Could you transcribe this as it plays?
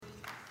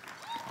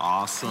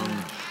Awesome.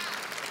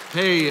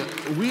 Hey,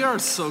 we are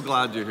so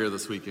glad you're here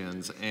this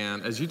weekend.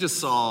 And as you just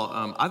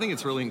saw, I think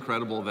it's really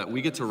incredible that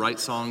we get to write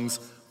songs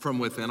from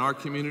within our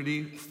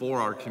community, for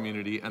our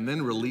community, and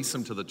then release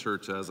them to the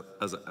church as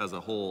a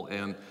whole.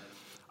 And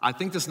I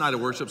think this night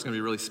of worship is going to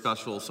be really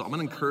special. So I'm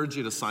going to encourage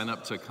you to sign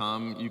up to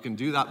come. You can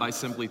do that by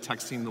simply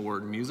texting the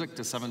word music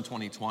to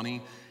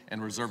 72020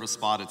 and reserve a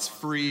spot. It's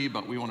free,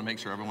 but we want to make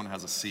sure everyone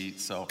has a seat.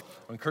 So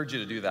I encourage you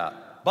to do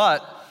that.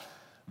 But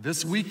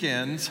this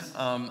weekend,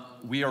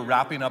 we are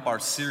wrapping up our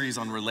series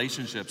on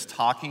relationships,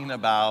 talking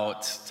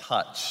about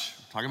touch.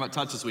 Talking about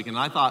touch this weekend.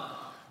 And I thought,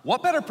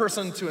 what better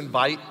person to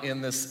invite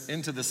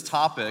into this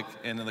topic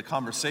and in the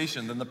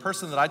conversation than the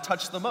person that I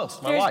touch the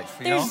most, my wife.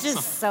 There's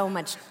just so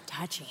much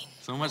touching.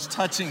 So much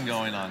touching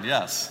going on,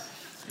 yes.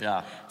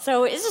 Yeah.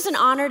 So it's just an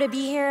honor to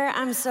be here.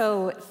 I'm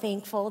so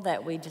thankful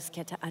that we just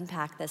get to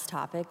unpack this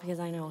topic because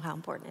I know how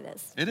important it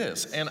is. It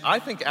is. And I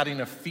think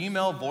adding a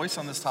female voice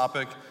on this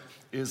topic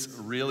is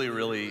really,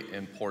 really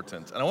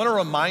important. And I want to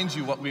remind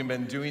you what we've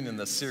been doing in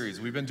this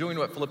series. We've been doing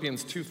what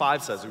Philippians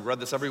 2:5 says. We've read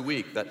this every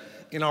week, that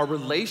in our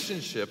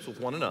relationships with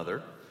one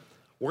another,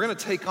 we're going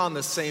to take on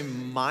the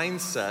same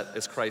mindset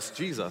as Christ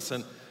Jesus.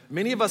 And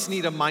many of us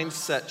need a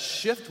mindset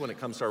shift when it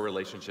comes to our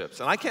relationships.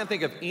 And I can't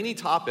think of any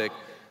topic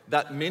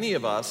that many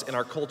of us in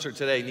our culture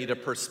today need a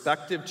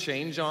perspective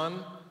change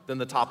on than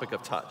the topic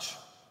of touch,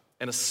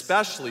 and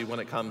especially when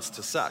it comes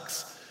to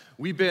sex.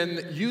 We've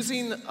been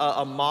using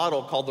a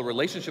model called the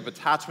relationship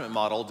attachment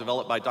model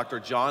developed by Dr.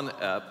 John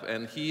Epp,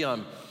 and he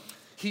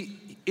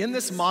in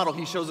this model,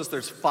 he shows us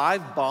there's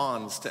 5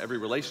 bonds to every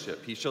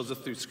relationship. He shows us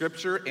through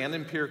scripture and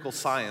empirical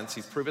science.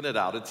 He's proven it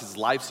out. It's his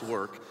life's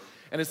work.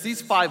 And it's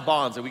these 5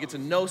 bonds that we get to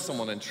know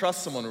someone and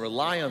trust someone and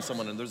rely on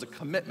someone, and there's a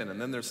commitment,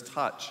 and then there's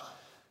touch.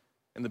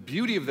 And the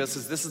beauty of this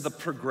is the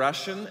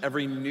progression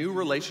every new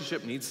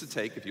relationship needs to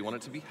take if you want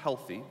it to be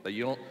healthy, that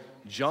you don't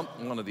jump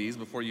one of these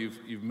before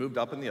you've moved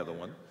up in the other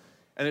one.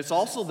 And it's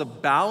also the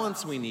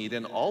balance we need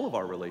in all of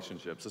our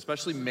relationships,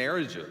 especially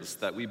marriages,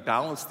 that we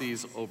balance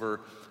these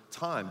over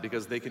time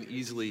because they can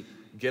easily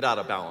get out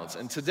of balance.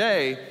 And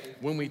today,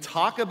 when we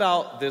talk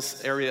about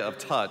this area of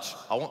touch,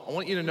 I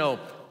want you to know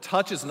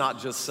touch is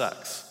not just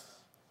sex.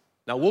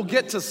 Now, we'll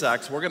get to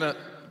sex. We're going to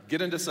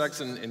get into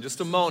sex in just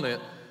a moment,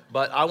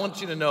 but I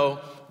want you to know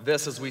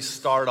this as we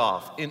start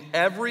off. In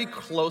every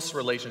close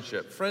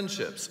relationship,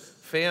 friendships,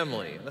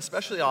 family, and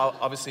especially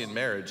obviously in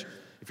marriage,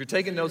 if you're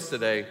taking notes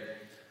today,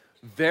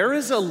 there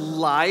is a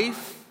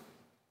life-giving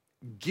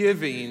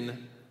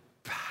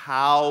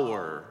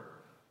power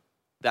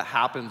that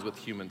happens with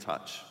human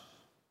touch,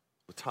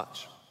 with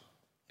touch.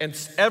 And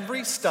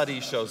every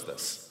study shows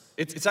this.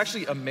 It's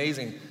actually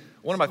amazing.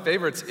 One of my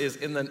favorites is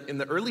in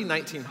the early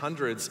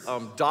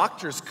 1900s,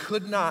 doctors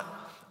could not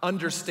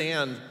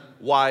understand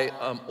why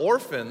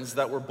orphans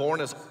that were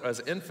born as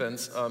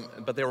infants,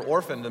 but they were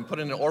orphaned and put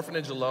in an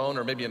orphanage alone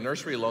or maybe a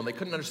nursery alone, they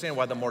couldn't understand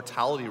why the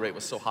mortality rate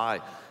was so high.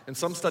 In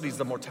some studies,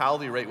 the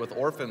mortality rate with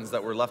orphans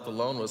that were left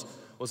alone was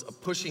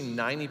pushing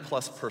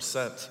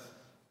 90+%.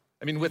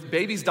 I mean, with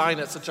babies dying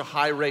at such a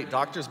high rate,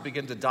 doctors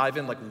begin to dive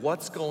in, like,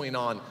 what's going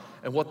on?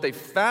 And what they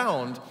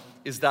found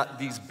is that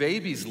these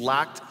babies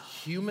lacked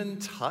human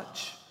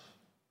touch,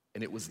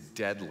 and it was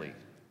deadly.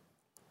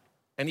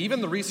 And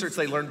even the research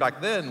they learned back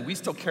then, we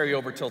still carry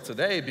over till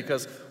today,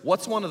 because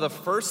what's one of the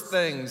first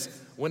things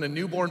when a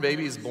newborn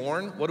baby is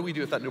born? What do we do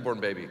with that newborn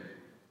baby?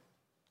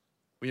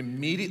 We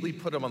immediately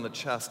put them on the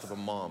chest of a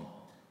mom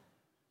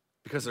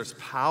because there's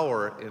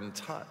power in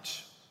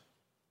touch.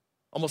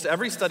 Almost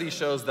every study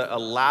shows that a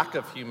lack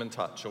of human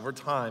touch over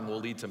time will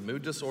lead to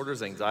mood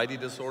disorders, anxiety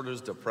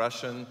disorders,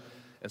 depression,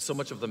 and so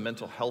much of the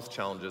mental health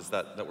challenges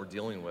that we're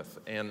dealing with.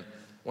 And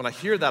when I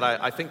hear that,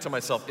 I think to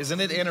myself,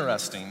 isn't it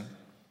interesting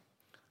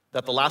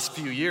that the last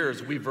few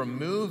years we've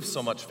removed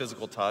so much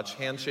physical touch,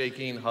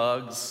 handshaking,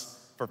 hugs,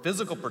 for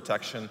physical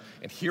protection,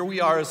 and here we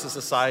are as a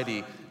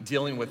society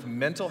dealing with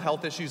mental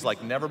health issues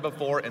like never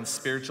before and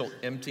spiritual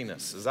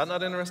emptiness. Is that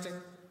not interesting?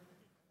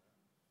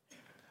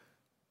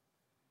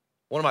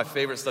 One of my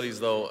favorite studies,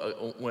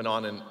 though, went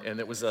on, and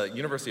it was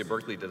University of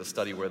Berkeley did a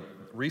study where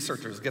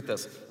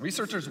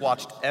researchers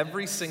watched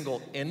every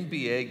single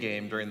NBA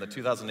game during the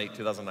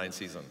 2008-2009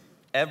 season,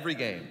 every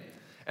game,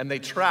 and they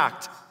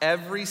tracked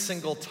every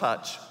single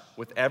touch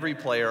with every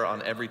player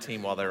on every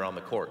team while they were on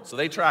the court. So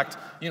they tracked,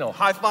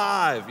 high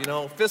five,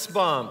 fist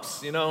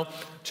bumps,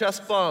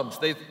 chest bumps.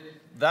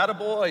 That a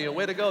boy,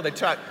 way to go. They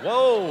tracked,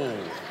 whoa.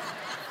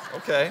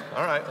 Okay,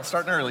 all right, I'm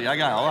starting early. I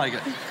like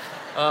it.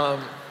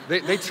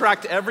 They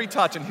tracked every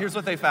touch, and here's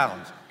what they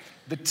found.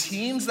 The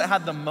teams that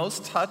had the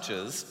most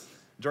touches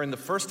during the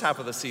first half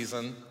of the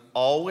season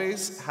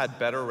always had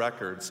better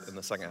records in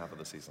the second half of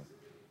the season.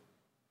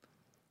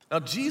 Now,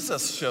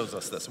 Jesus shows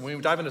us this. When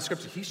we dive into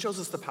Scripture, he shows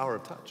us the power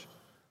of touch.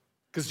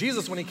 Because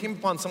Jesus, when he came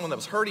upon someone that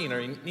was hurting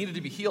or he needed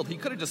to be healed, he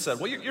could have just said,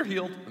 well, you're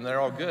healed, and they're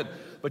all good.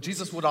 But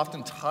Jesus would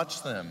often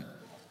touch them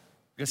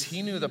because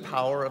he knew the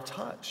power of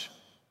touch.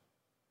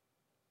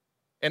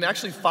 And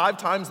actually 5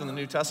 times in the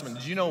New Testament,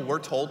 did you know we're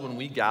told when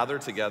we gather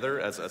together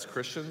as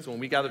Christians, when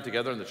we gather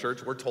together in the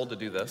church, we're told to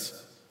do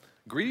this?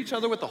 Greet each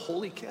other with a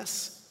holy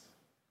kiss.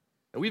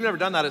 And we've never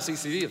done that at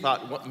CCD. I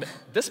thought, well,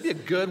 this would be a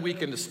good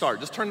weekend to start.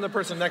 Just turn to the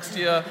person next to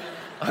you.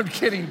 I'm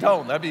kidding,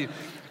 don't. That'd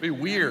be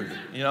weird,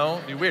 you know?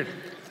 It'd be weird.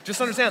 Just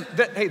understand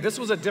that, hey, this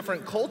was a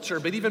different culture,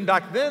 but even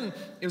back then,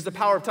 it was the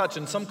power of touch.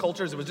 In some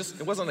cultures,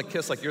 it wasn't a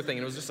kiss like you're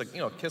thinking. It was just like,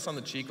 a kiss on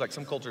the cheek like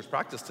some cultures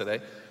practice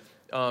today.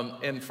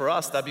 And for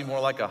us, that'd be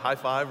more like a high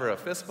five or a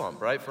fist bump,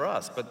 right, for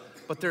us. But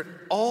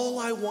all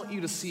I want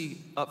you to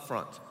see up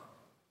front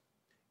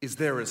is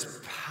there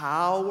is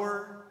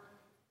power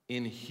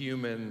in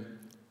human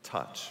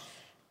touch.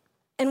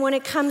 And when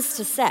it comes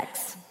to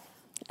sex,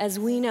 as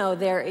we know,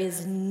 there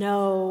is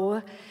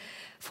no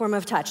form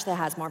of touch that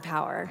has more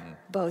power,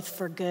 both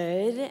for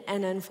good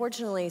and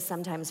unfortunately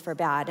sometimes for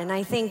bad. And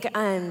I think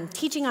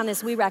teaching on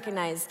this, we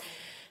recognize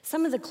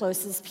some of the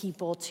closest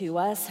people to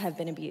us have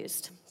been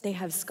abused. They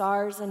have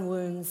scars and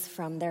wounds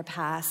from their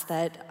past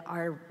that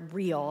are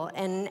real.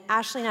 And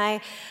Ashley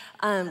and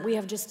I, we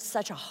have just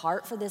such a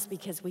heart for this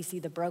because we see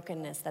the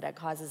brokenness that it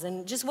causes.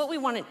 And just what we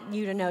wanted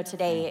you to know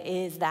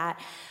today is that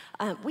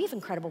we have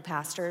incredible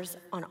pastors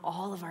on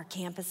all of our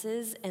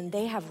campuses, and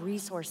they have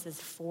resources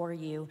for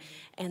you,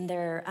 and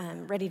they're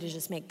ready to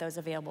just make those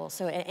available.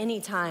 So at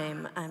any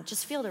time,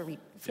 just feel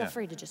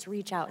free to just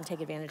reach out and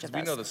take advantage of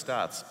those. We know the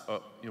stats.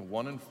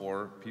 1 in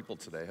 4 people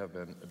today have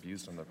been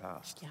abused in their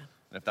past. Yeah.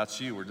 And if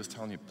that's you, we're just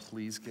telling you,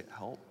 please get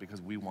help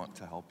because we want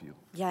to help you.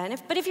 Yeah,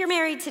 but if you're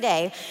married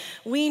today,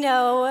 we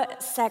know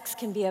sex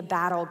can be a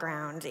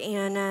battleground,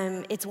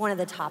 and it's one of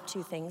the top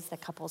 2 things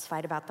that couples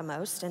fight about the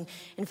most. And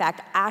in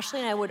fact, Ashley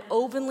and I would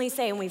openly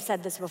say, and we've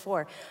said this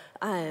before,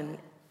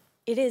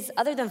 it is,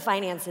 other than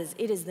finances,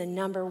 it is the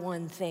number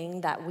 1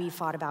 thing that we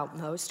fought about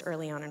most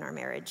early on in our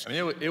marriage. I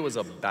mean, it was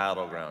a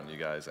battleground, you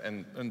guys.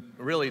 And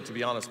really, to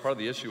be honest, part of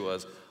the issue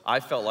was I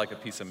felt like a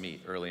piece of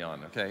meat early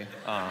on, okay?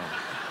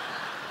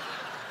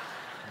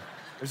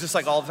 It was just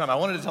like all the time. I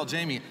wanted to tell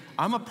Jamie,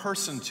 I'm a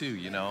person too,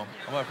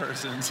 I'm a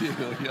person too,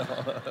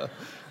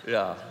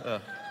 Yeah.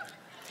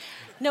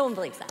 No one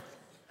believes that.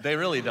 They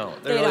really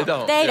don't. They really don't.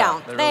 don't. They Yeah,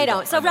 don't. They They really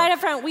don't. So right up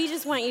front, we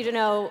just want you to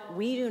know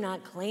we do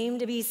not claim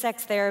to be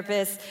sex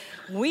therapists.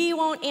 We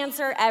won't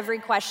answer every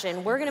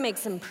question. We're going to make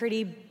some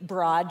pretty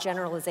broad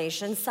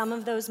generalizations. Some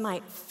of those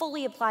might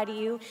fully apply to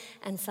you,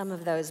 and some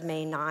of those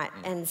may not.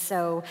 And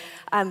so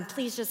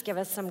please just give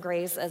us some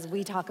grace as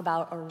we talk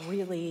about a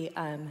really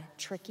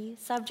tricky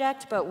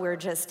subject, but we're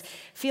just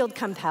feel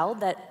compelled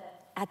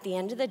that at the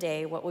end of the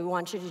day, what we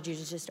want you to do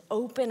is just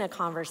open a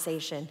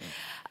conversation.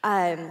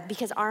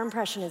 Because our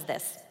impression is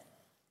this.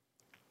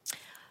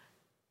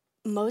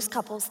 Most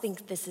couples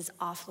think this is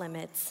off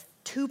limits,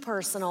 too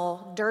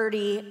personal,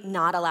 dirty,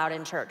 not allowed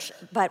in church.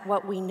 But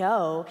what we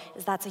know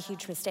is that's a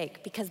huge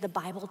mistake because the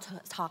Bible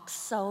talks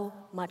so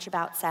much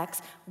about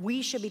sex.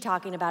 We should be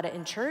talking about it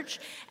in church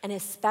and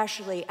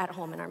especially at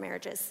home in our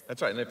marriages.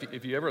 That's right. And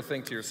if you ever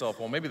think to yourself,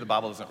 well, maybe the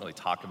Bible doesn't really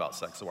talk about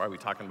sex, so why are we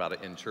talking about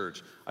it in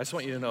church? I just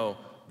want you to know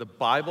the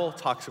Bible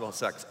talks about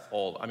sex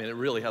it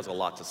really has a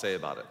lot to say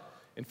about it.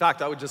 In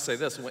fact, I would just say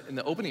this, in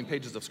the opening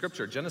pages of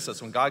Scripture,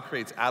 Genesis, when God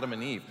creates Adam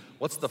and Eve,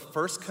 what's the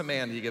first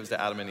command he gives to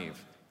Adam and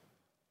Eve?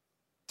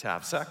 To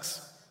have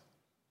sex,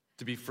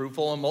 to be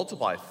fruitful and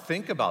multiply.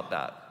 Think about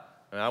that.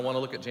 And I want to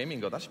look at Jamie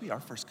and go, that should be our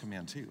first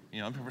command too.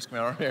 The first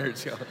command of our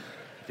marriage.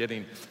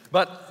 Kidding.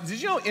 But did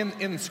you know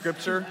in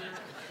Scripture,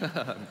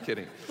 I'm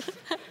kidding.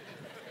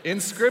 In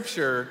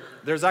Scripture,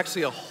 there's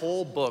actually a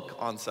whole book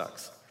on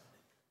sex.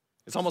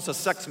 It's almost a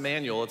sex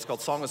manual. It's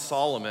called Song of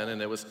Solomon,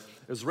 and it was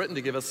written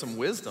to give us some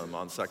wisdom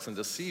on sex and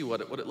to see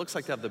what it looks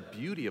like to have the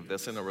beauty of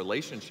this in a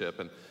relationship.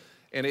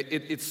 And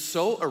it's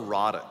so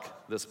erotic,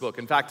 this book.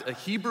 In fact,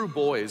 Hebrew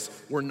boys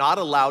were not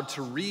allowed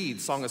to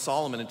read Song of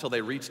Solomon until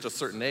they reached a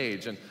certain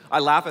age. And I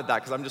laugh at that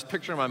because I'm just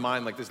picturing in my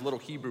mind like these little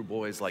Hebrew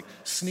boys like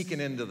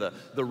sneaking into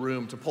the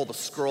room to pull the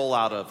scroll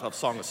out of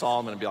Song of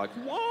Solomon and be like,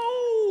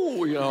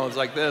 whoa, it's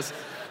like this.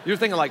 You're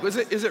thinking like, is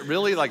it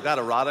really like that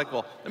erotic?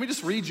 Well, let me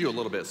just read you a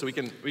little bit so we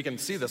can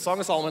see this. Song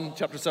of Solomon,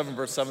 chapter 7,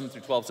 verse 7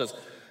 through 12 says,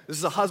 this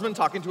is a husband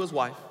talking to his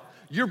wife.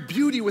 Your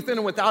beauty within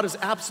and without is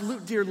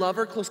absolute, dear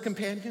lover, close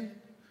companion.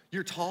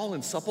 You're tall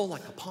and supple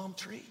like a palm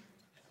tree.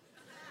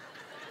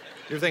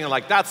 You're thinking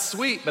like, that's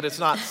sweet, but it's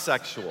not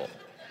sexual.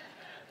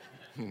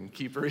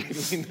 Keep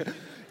reading.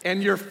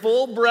 And your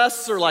full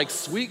breasts are like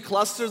sweet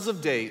clusters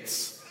of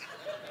dates.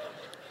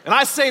 And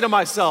I say to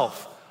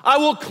myself, I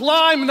will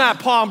climb that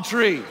palm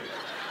tree.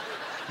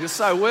 Yes,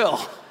 I will.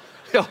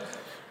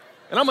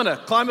 And I'm going to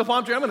climb the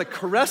palm tree. I'm going to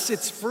caress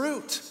its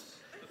fruit.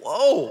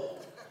 Whoa.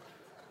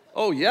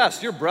 Oh,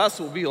 yes, your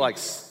breasts will be like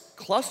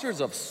clusters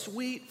of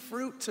sweet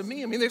fruit to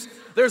me. I mean,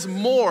 there's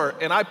more,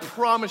 and I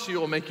promise you it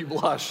will make you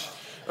blush,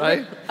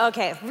 right?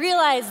 Okay,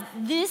 realize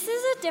this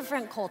is a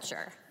different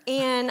culture,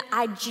 and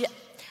I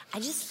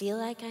just feel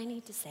like I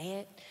need to say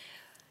it.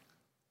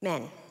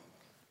 Men.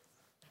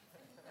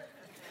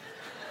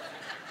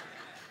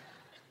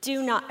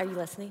 Do not, are you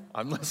listening?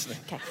 I'm listening.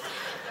 Okay.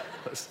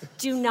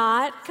 Do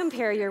not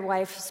compare your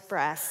wife's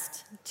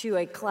breast to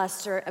a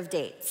cluster of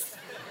dates.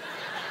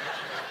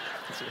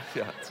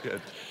 Yeah, it's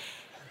good.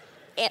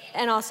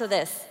 And also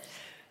this,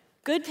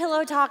 Good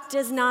pillow talk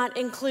does not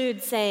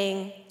include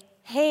saying,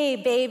 hey,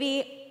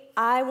 baby,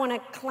 I want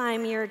to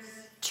climb your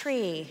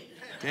tree.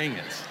 Dang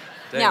it.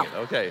 No,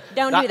 Okay.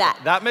 Don't do that.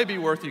 That may be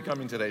worth you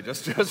coming today,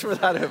 just for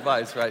that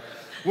advice, right?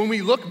 When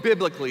we look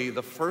biblically,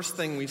 the first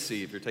thing we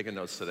see, if you're taking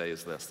notes today,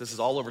 is this. This is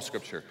all over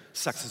Scripture.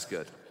 Sex is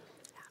good.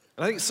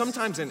 And I think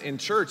sometimes in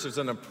church, there's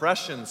an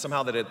impression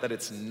somehow that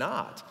it's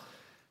not.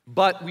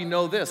 But we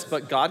know this,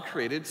 but God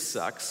created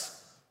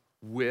sex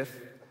with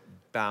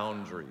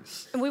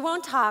boundaries. And we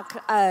won't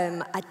talk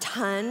a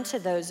ton to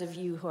those of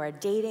you who are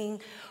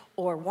dating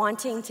or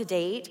wanting to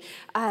date.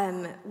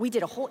 We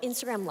did a whole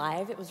Instagram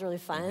Live. It was really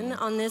fun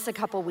on this a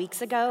couple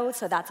weeks ago,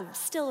 so that's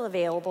still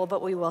available,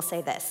 but we will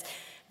say this.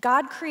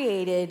 God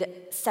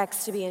created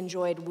sex to be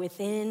enjoyed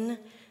within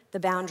the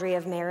boundary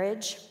of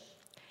marriage.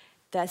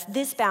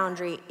 This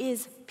boundary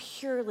is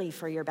purely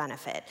for your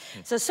benefit.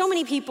 So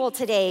many people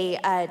today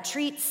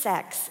treat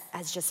sex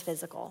as just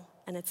physical,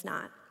 and it's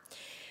not.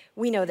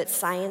 We know that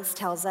science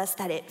tells us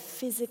that it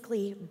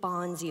physically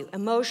bonds you,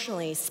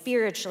 emotionally,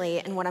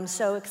 spiritually, and what I'm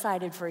so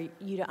excited for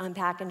you to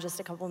unpack in just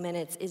a couple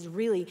minutes is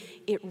really,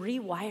 it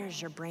rewires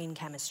your brain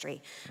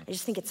chemistry. I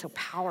just think it's so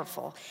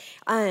powerful.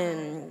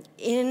 In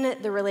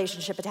the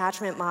relationship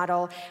attachment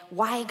model,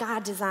 why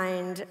God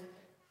designed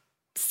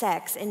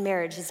sex in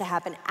marriage is to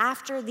happen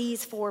after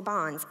these 4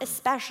 bonds,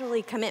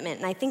 especially commitment.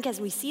 And I think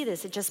as we see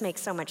this, it just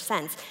makes so much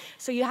sense.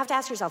 So you have to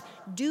ask yourself,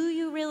 do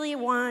you really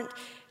want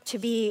to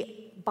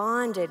be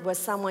bonded with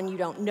someone you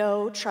don't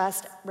know,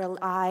 trust,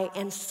 rely,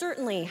 and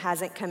certainly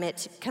hasn't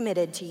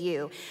committed to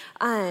you?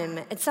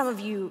 And some of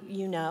you,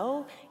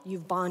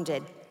 you've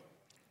bonded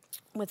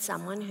with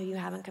someone who you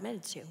haven't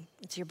committed to.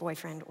 It's your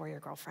boyfriend or your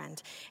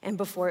girlfriend. And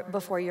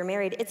before you're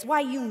married, it's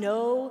why you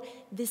know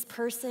this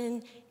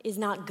person is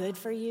not good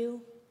for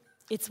you.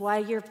 It's why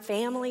your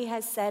family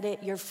has said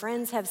it, your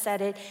friends have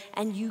said it,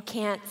 and you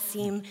can't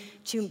seem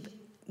to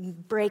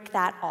break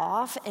that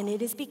off, and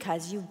it is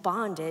because you've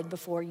bonded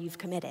before you've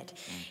committed.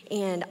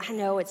 And I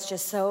know it's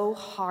just so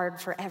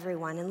hard for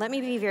everyone. And let me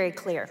be very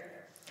clear.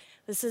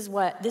 This is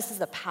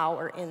the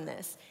power in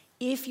this.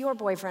 If your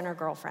boyfriend or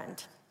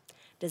girlfriend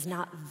does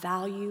not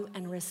value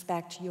and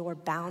respect your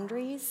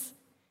boundaries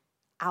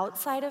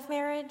outside of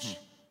marriage,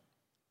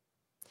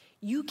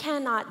 you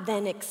cannot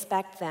then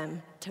expect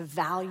them to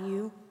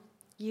value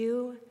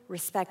you,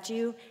 respect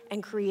you,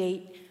 and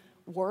create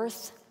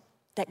worth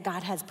that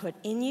God has put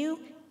in you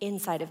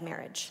inside of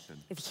marriage.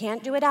 If he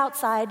can't do it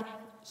outside,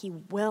 he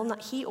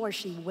or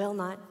she will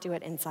not do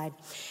it inside.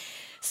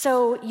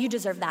 So you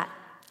deserve that.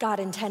 God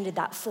intended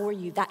that for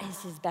you. That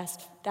is his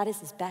best. That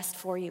is his best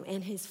for you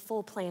and his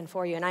full plan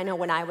for you. And I know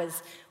when I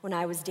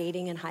was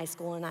dating in high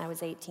school and I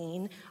was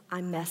 18,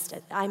 I messed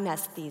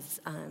these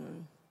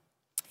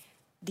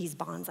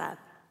bonds up.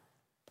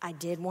 I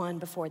did one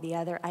before the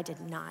other. I did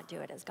not do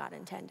it as God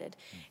intended.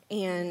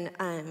 And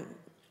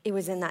it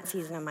was in that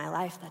season of my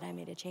life that I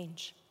made a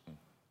change.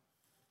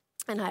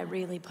 And I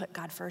really put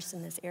God first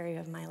in this area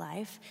of my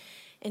life.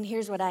 And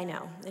here's what I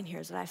know, and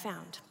here's what I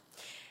found.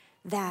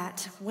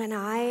 That when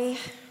I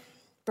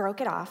broke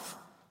it off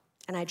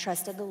and I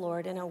trusted the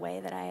Lord in a way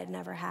that I had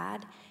never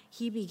had,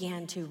 he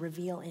began to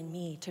reveal in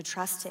me to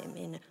trust him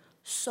in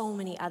so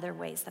many other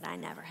ways that I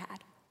never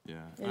had. Yeah.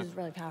 It was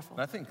really powerful.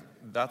 I think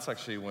that's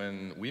actually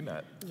when we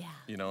met. Yeah.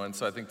 And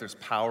so I think there's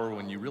power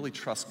when you really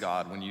trust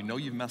God, when you know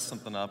you've messed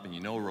something up and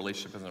you know a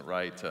relationship isn't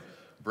right, to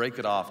break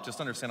it off.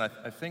 Just understand,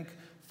 I think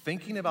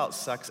thinking about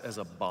sex as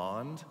a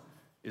bond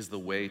is the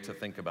way to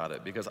think about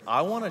it, because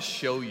I want to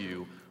show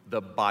you the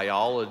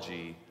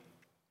biology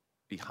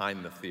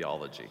behind the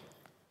theology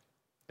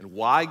and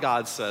why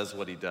God says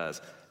what he does.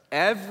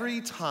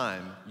 Every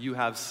time you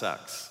have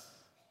sex,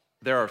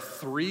 there are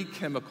 3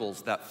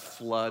 chemicals that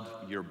flood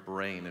your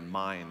brain and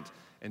mind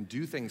and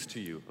do things to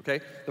you,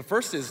 okay? The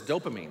first is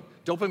dopamine.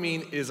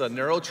 Dopamine is a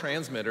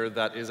neurotransmitter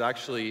that is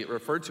actually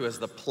referred to as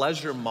the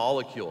pleasure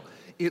molecule.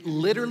 It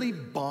literally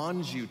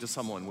bonds you to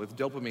someone with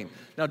dopamine.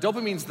 Now,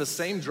 dopamine's the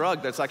same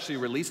drug that's actually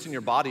released in your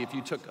body if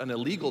you took an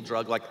illegal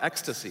drug like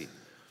ecstasy.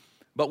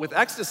 But with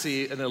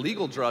ecstasy and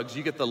illegal drugs,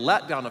 you get the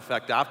letdown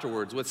effect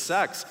afterwards. With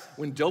sex,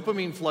 when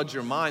dopamine floods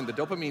your mind, the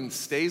dopamine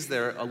stays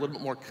there a little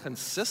bit more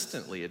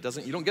consistently. You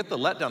don't get the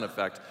letdown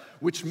effect,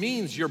 which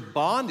means you're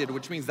bonded,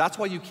 which means that's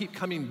why you keep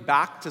coming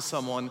back to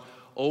someone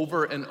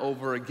over and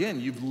over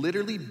again. You've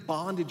literally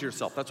bonded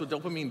yourself. That's what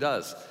dopamine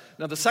does.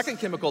 Now, the second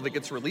chemical that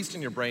gets released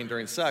in your brain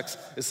during sex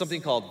is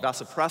something called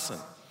vasopressin.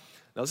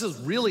 Now, this is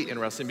really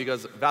interesting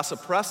because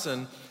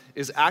vasopressin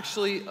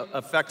actually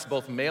affects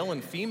both male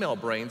and female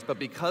brains, but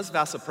because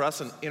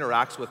vasopressin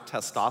interacts with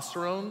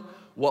testosterone,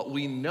 what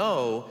we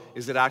know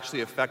is it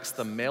actually affects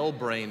the male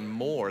brain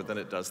more than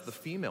it does the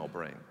female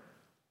brain.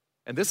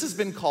 And this has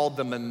been called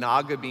the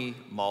monogamy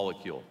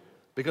molecule,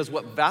 because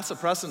what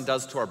vasopressin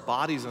does to our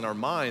bodies and our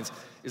minds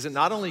is it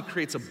not only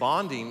creates a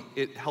bonding,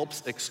 it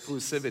helps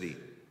exclusivity.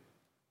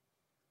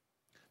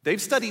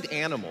 They've studied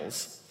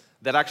animals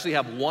that actually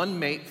have one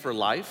mate for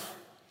life,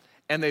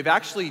 And they've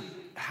actually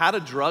had a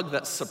drug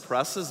that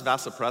suppresses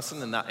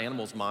vasopressin in that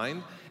animal's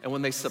mind. And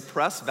when they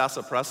suppress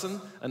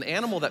vasopressin, an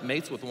animal that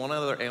mates with one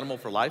other animal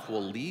for life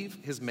will leave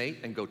his mate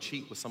and go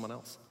cheat with someone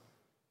else.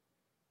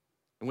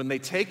 And when they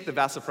take the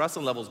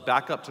vasopressin levels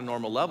back up to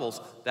normal levels,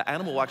 the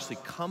animal will actually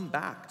come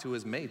back to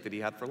his mate that he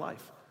had for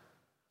life.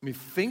 I mean,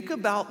 think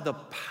about the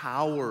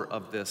power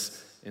of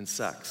this in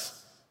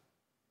sex.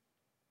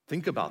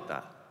 Think about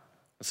that.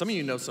 Some of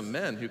you know some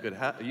men who could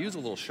use a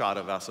little shot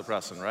of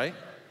vasopressin, right?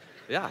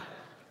 Yeah.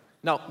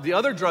 Now, the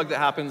other drug that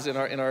happens in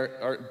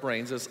our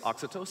brains is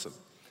oxytocin.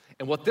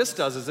 And what this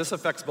does is this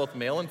affects both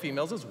male and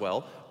females as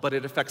well, but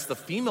it affects the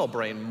female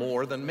brain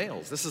more than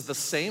males. This is the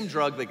same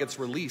drug that gets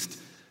released,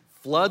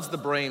 floods the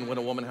brain when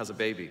a woman has a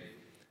baby.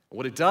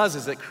 What it does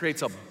is it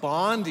creates a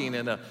bonding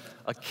and a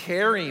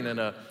caring and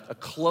a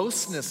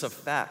closeness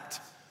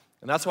effect.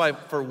 And that's why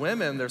for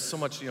women, there's so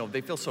much,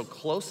 they feel so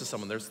close to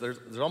someone.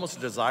 There's almost a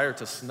desire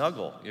to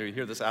snuggle. You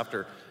hear this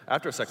after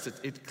sex.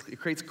 It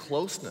creates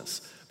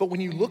closeness. But when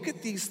you look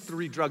at these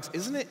three drugs,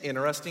 isn't it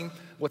interesting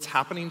what's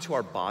happening to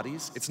our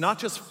bodies? It's not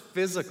just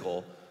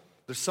physical.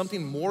 There's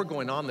something more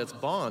going on that's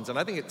bonds. And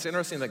I think it's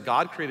interesting that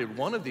God created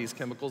one of these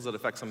chemicals that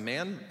affects a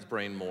man's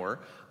brain more,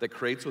 that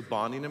creates with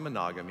bonding and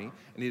monogamy,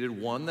 and he did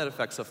one that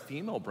affects a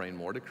female brain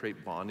more to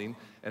create bonding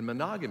and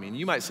monogamy. And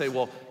you might say,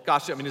 well,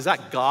 gosh, is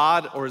that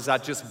God or is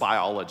that just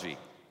biology?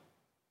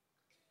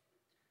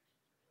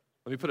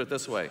 Let me put it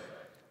this way.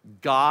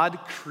 God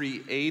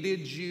created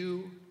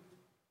you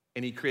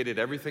and he created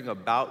everything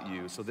about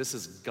you. So this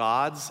is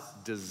God's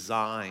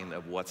design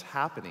of what's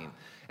happening.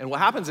 And what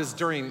happens is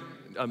during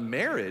a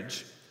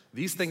marriage,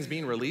 these things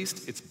being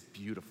released, it's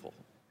beautiful.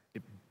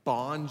 It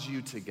bonds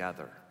you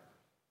together.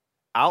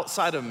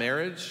 Outside of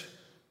marriage,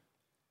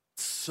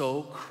 it's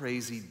so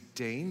crazy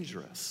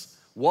dangerous.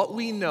 What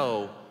we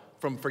know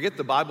from, forget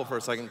the Bible for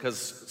a second,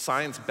 because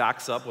science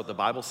backs up what the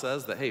Bible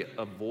says, that, hey,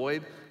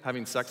 avoid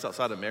having sex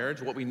outside of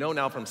marriage. What we know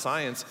now from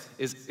science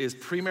is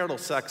premarital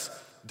sex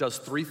does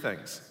three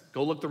things.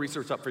 Go look the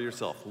research up for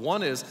yourself.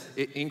 One is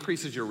it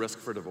increases your risk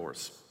for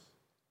divorce.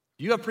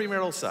 You have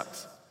premarital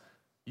sex,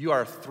 you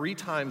are 3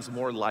 times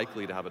more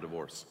likely to have a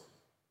divorce.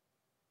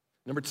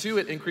 Number 2,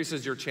 it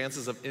increases your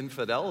chances of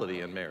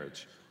infidelity in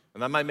marriage.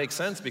 And that might make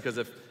sense because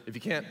if you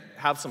can't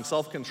have some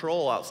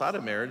self-control outside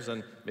of marriage,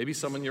 then maybe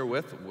someone you're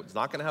with is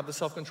not going to have the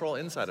self-control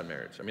inside of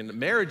marriage. I mean, the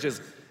marriage is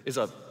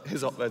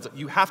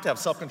you have to have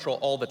self-control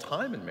all the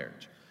time in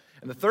marriage.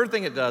 And the third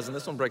thing it does, and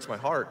this one breaks my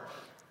heart,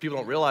 people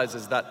don't realize,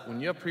 is that when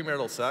you have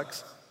premarital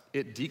sex,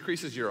 it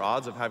decreases your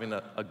odds of having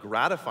a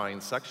gratifying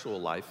sexual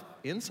life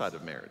inside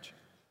of marriage.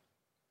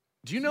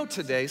 Do you know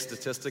today,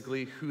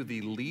 statistically, who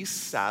the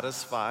least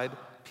satisfied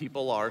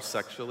people are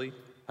sexually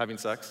having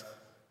sex?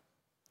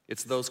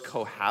 It's those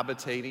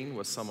cohabitating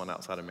with someone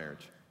outside of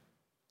marriage.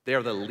 They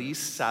are the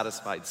least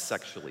satisfied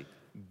sexually.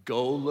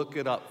 Go look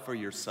it up for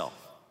yourself.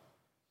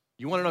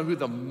 You want to know who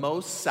the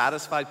most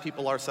satisfied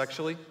people are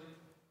sexually?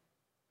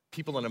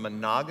 People in a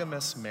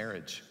monogamous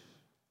marriage.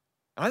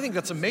 And I think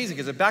that's amazing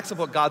because it backs up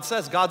what God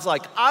says. God's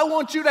like, I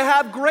want you to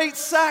have great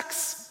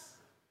sex.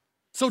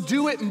 So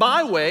do it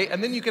my way,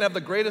 and then you can have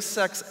the greatest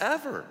sex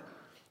ever.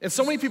 And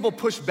so many people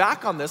push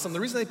back on this, and the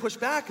reason they push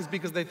back is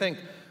because they think,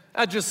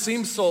 that just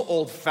seems so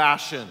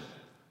old-fashioned.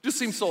 Just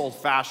seems so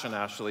old-fashioned,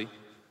 Ashley.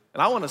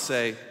 And I want to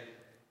say,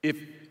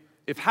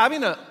 if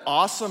having an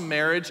awesome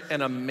marriage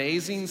and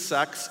amazing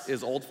sex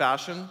is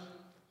old-fashioned,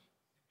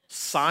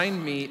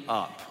 sign me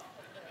up.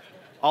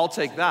 I'll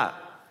take that.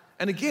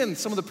 And again,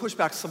 some of the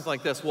pushback is something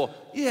like this. Well,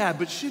 yeah,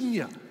 but shouldn't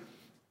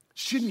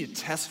you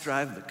test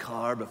drive the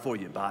car before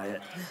you buy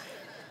it?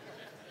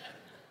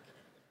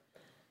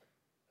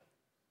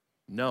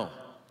 No.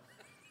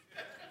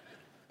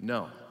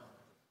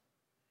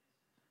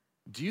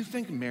 Do you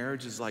think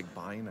marriage is like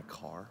buying a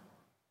car?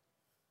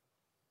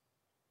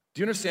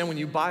 Do you understand when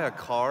you buy a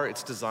car,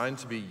 it's designed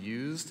to be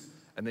used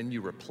and then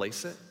you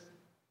replace it?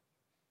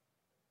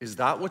 Is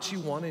that what you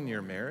want in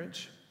your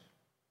marriage?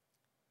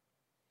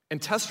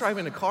 And test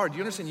driving a car, do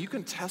you understand you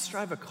can test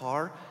drive a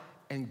car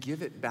and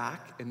give it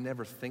back and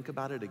never think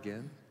about it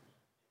again?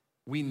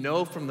 We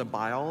know from the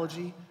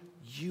biology,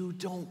 you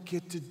don't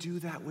get to do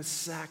that with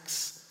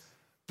sex.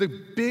 The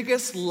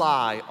biggest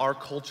lie our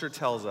culture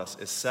tells us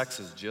is sex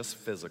is just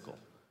physical.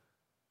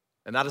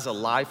 And that is a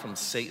lie from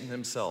Satan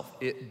himself.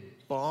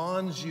 It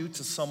bonds you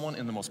to someone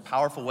in the most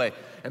powerful way.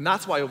 And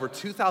that's why over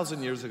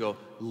 2,000 years ago,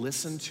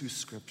 listen to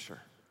Scripture.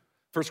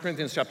 1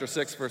 Corinthians chapter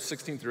 6, verse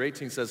 16 through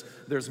 18 says,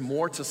 there's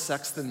more to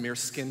sex than mere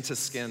skin to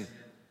skin.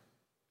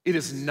 It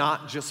is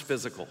not just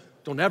physical.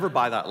 Don't ever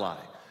buy that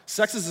lie.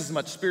 Sex is as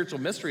much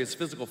spiritual mystery as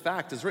physical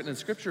fact. As written in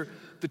Scripture,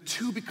 the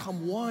two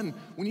become one.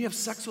 When you have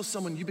sex with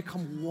someone, you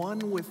become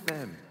one with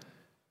them.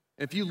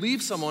 And if you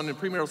leave someone in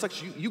premarital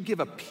sex, you give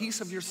a piece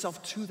of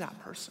yourself to that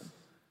person.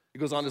 He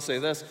goes on to say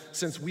this,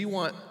 since we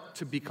want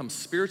to become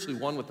spiritually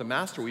one with the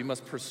Master, we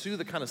must pursue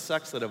the kind of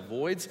sex that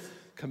avoids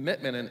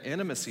commitment and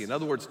intimacy. In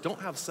other words, don't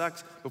have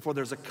sex before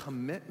there's a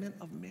commitment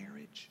of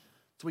marriage.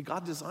 That's the way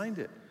God designed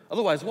it.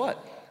 Otherwise,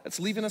 what? It's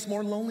leaving us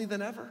more lonely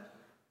than ever.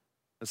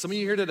 And some of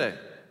you here today,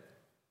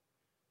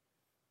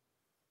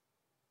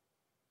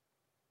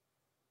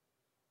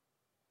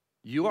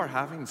 You are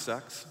having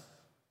sex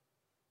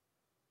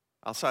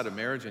outside of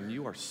marriage, and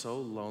you are so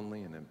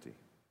lonely and empty.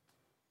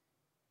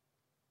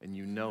 And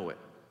you know it.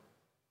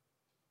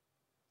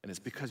 And it's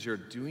because you're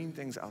doing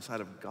things outside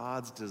of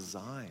God's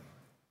design.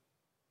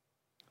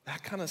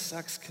 That kind of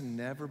sex can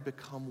never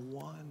become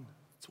one.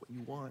 It's what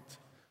you want.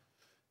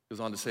 Goes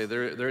on to say,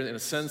 there in a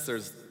sense,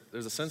 there's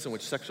a sense in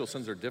which sexual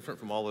sins are different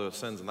from all other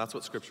sins, and that's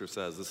what Scripture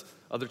says.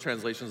 Other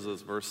translations of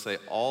this verse say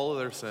all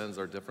other sins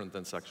are different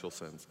than sexual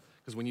sins.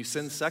 Because when you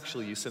sin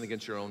sexually, you sin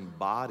against your own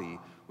body,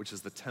 which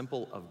is the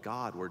temple of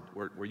God,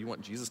 where you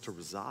want Jesus to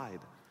reside.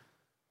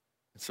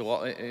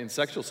 So in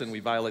sexual sin, we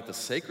violate the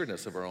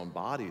sacredness of our own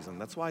bodies, and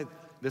that's why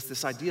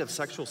this idea of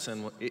sexual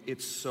sin,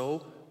 it's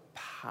so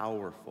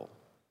powerful.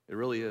 It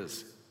really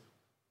is.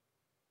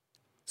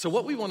 So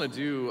what we want to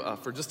do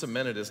for just a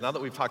minute is, now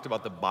that we've talked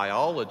about the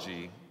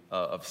biology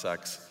of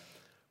sex,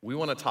 we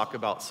want to talk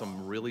about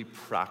some really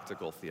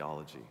practical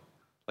theology.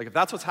 Like, if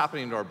that's what's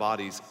happening to our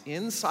bodies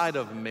inside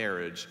of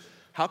marriage,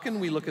 how can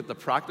we look at the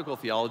practical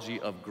theology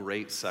of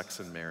great sex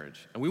in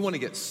marriage? And we want to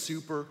get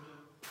super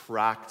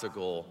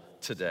practical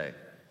today.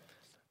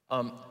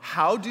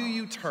 How do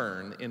you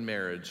turn in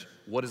marriage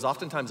what is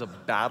oftentimes a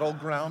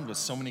battleground with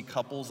so many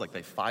couples, like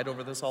they fight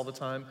over this all the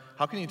time?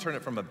 How can you turn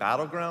it from a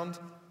battleground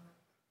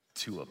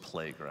to a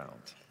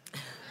playground?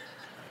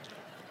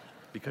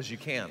 Because you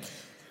can.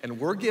 And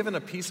we're given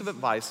a piece of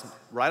advice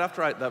right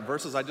after that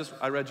verses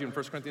I read you in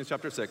 1 Corinthians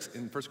chapter 6.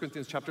 In 1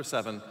 Corinthians chapter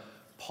 7,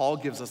 Paul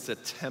gives us a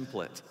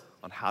template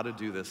on how to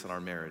do this in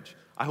our marriage.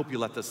 I hope you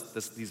let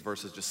these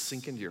verses just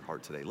sink into your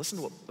heart today. Listen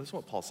to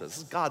what Paul says. This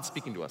is God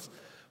speaking to us.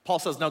 Paul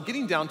says, now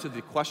getting down to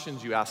the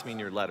questions you asked me in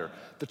your letter,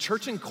 the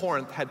church in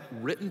Corinth had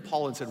written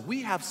Paul and said,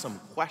 we have some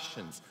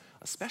questions,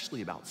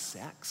 especially about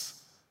sex.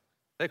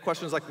 They had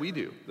questions like we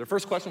do. Their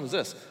first question was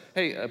this.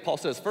 Hey, Paul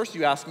says, first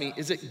you asked me,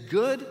 is it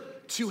good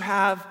to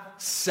have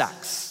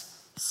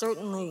sex?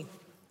 Certainly.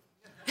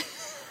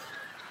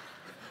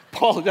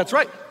 Paul, that's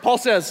right. Paul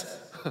says,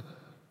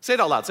 say it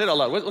out loud, say it out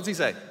loud. What's he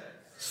say?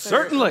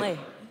 Certainly.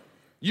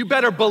 You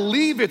better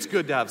believe it's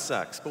good to have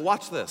sex. But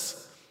watch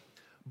this.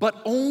 But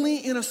only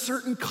in a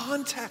certain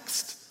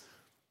context.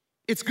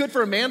 It's good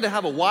for a man to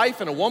have a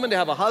wife and a woman to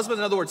have a husband.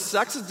 In other words,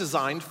 sex is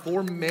designed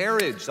for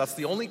marriage. That's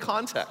the only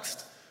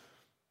context.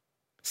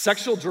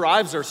 Sexual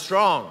drives are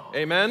strong.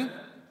 Amen?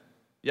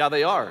 Yeah,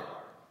 they are.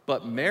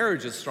 But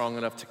marriage is strong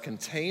enough to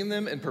contain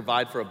them and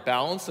provide for a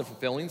balanced and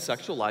fulfilling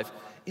sexual life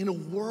in a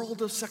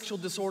world of sexual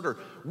disorder.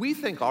 We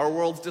think our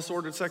world's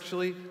disordered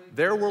sexually.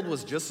 Their world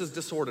was just as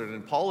disordered.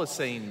 And Paul is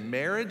saying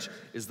marriage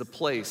is the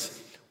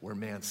place where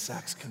man's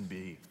sex can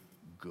be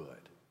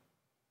good.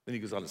 Then he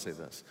goes on to say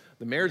this.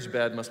 The marriage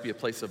bed must be a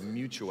place of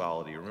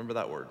mutuality. Remember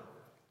that word.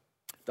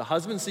 The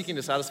husband seeking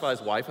to satisfy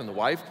his wife and the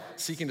wife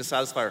seeking to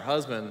satisfy her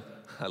husband.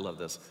 I love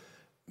this.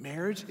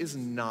 Marriage is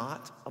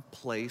not a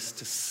place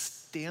to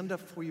stand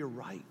up for your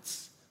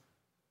rights.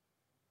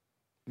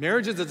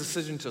 Marriage is a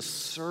decision to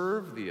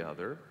serve the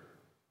other,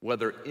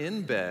 whether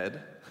in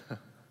bed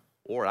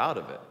or out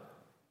of it.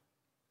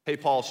 Hey,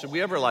 Paul, should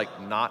we ever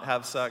not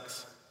have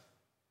sex?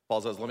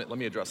 Paul says, let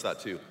me address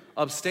that too.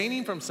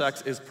 Abstaining from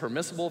sex is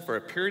permissible for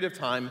a period of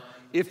time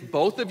if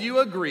both of you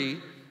agree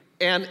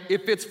and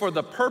if it's for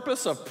the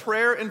purpose of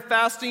prayer and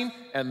fasting,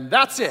 and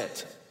that's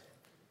it.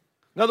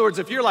 In other words,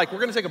 if you're like, we're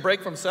going to take a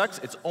break from sex,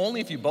 it's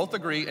only if you both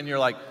agree and you're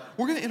like,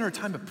 we're going to enter a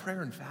time of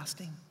prayer and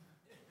fasting.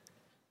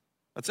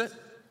 That's it.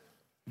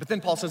 But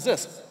then Paul says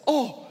this,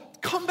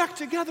 come back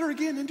together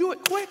again and do it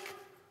quick.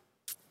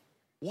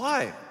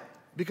 Why?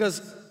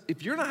 Because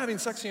if you're not having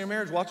sex in your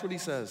marriage, watch what he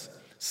says.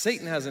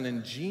 Satan has an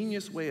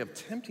ingenious way of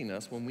tempting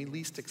us when we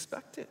least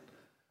expect it.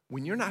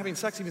 When you're not having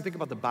sex, even think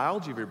about the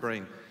biology of your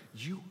brain.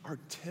 You are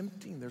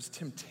tempting. There's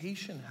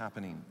temptation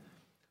happening.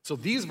 So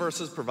these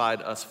verses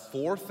provide us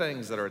 4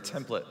 things that are a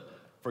template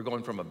for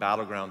going from a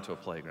battleground to a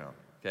playground.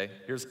 Okay?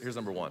 Here's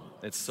number 1.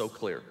 It's so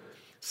clear.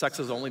 Sex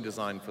is only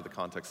designed for the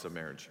context of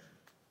marriage.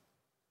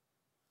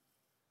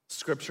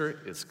 Scripture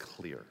is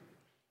clear.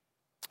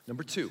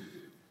 Number 2,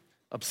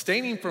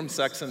 abstaining from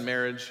sex in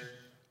marriage,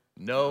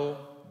 no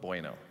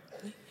bueno.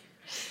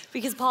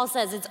 Because Paul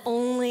says it's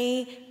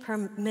only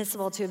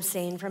permissible to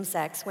abstain from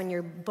sex when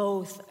you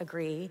both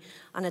agree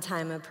on a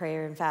time of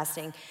prayer and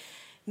fasting.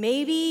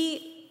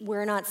 Maybe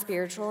we're not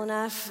spiritual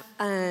enough,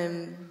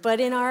 but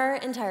in our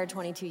entire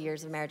 22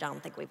 years of marriage, I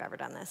don't think we've ever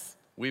done this.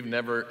 We've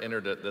never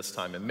entered it this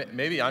time, and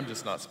maybe I'm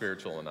just not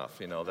spiritual enough,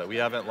 that we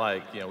haven't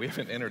we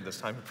haven't entered this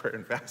time of prayer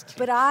and fasting.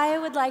 But I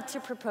would like to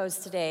propose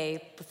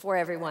today before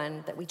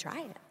everyone that we try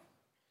it.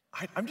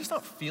 I'm just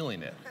not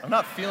feeling it. I'm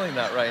not feeling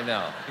that right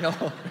now.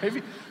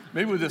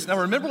 Maybe with this. Now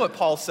remember what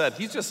Paul said.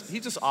 He's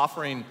just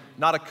offering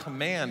not a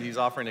command, he's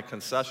offering a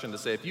concession to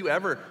say if you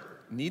ever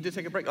need to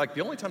take a break,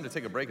 the only time to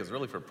take a break is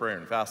really for prayer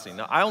and fasting.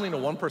 Now I only know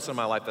one person in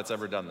my life that's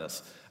ever done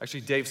this.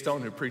 Actually, Dave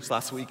Stone, who preached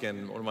last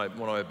weekend, one of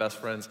my best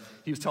friends,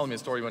 he was telling me a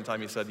story one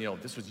time. He said,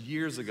 this was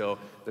years ago,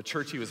 the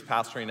church he was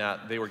pastoring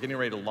at, they were getting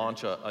ready to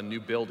launch a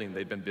new building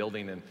they'd been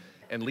building,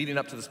 and leading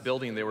up to this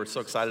building, they were so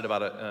excited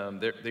about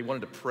it, they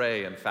wanted to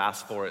pray and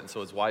fast for it. And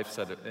so his wife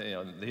said,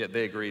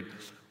 they agreed,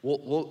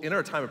 we'll in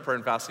our time of prayer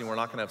and fasting, we're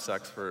not going to have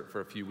sex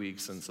for a few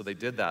weeks. And so they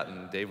did that,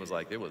 and Dave was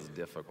like, it was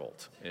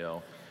difficult, you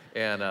know.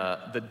 And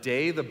the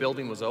day the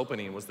building was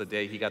opening was the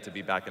day he got to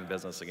be back in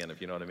business again, if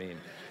you know what I mean.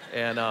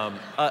 And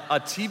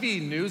a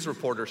TV news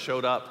reporter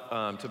showed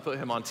up to put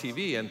him on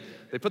TV, and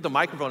they put the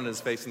microphone in his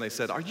face, and they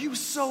said, "Are you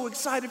so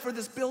excited for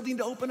this building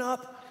to open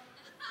up?"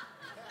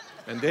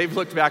 And Dave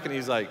looked back, and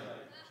he's like,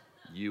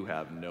 "You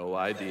have no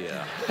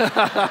idea."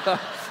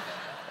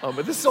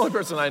 But this is the only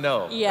person I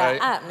know. Yeah,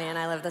 right? Man,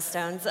 I love the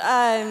Stones.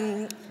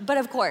 But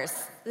of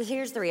course,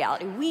 here's the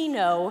reality. We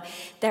know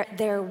that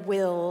there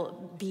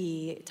will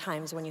be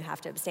times when you have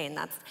to abstain.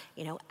 That's,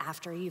 you know,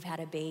 after you've had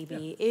a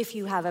baby, if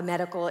you have a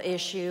medical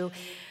issue.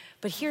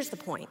 But here's the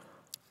point.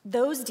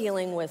 Those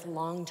dealing with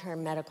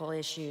long-term medical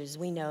issues,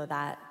 we know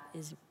that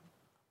is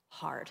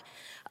hard.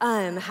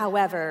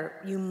 However,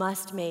 you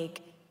must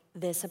make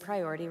this a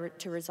priority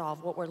to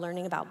resolve. What we're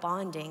learning about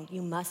bonding,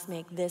 you must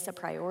make this a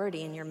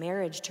priority in your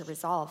marriage to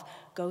resolve.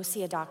 Go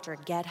see a doctor,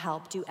 get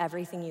help, do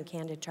everything you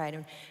can to try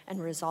to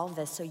and resolve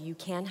this so you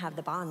can have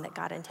the bond that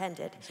God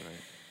intended. That's right.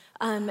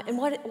 And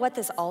what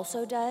this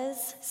also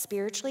does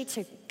spiritually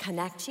to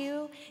connect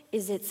you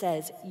is it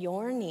says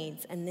your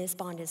needs, and this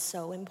bond is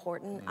so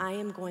important, I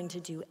am going to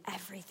do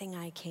everything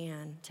I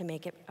can to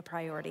make it a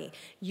priority,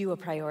 you a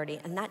priority,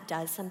 and that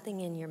does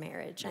something in your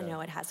marriage. I know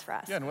it has for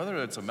us. Yeah, and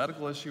whether it's a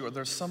medical issue or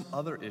there's some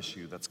other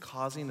issue that's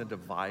causing a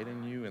divide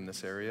in you in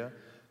this area,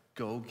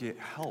 go get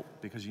help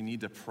because you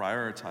need to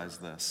prioritize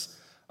this.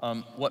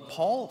 What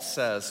Paul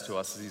says to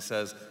us is he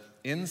says,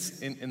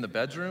 in the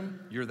bedroom,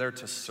 you're there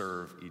to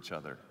serve each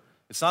other.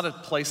 It's not a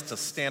place to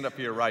stand up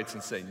for your rights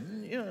and say,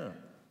 yeah.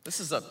 This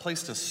is a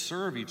place to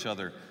serve each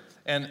other.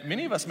 And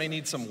many of us may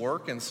need some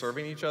work in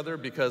serving each other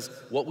because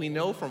what we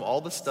know from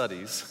all the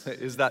studies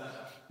is that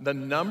the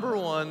number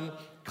one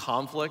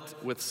conflict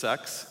with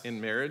sex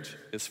in marriage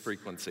is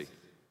frequency.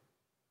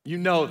 You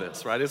know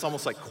this, right? It's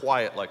almost like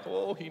quiet, like,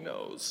 oh, he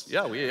knows.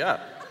 Yeah.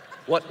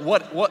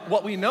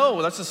 What we know,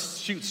 let's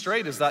just shoot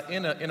straight, is that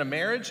in a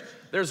marriage,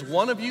 there's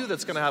one of you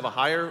that's going to have a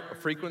higher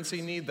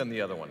frequency need than the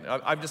other one.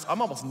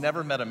 I'm almost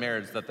never met a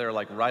marriage that they're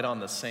like right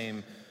on the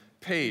same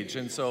page.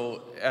 And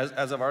so, as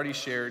I've already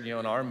shared, you know,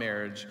 in our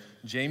marriage,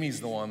 Jamie's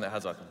the one that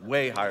has a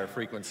way higher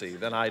frequency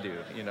than I do.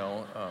 You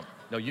know,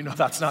 no, you know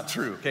that's not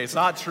true. Okay, it's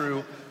not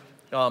true.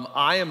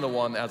 I am the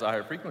one that has a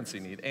higher frequency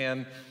need,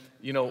 and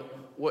you know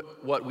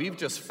what we've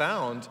just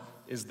found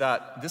is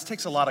that this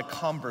takes a lot of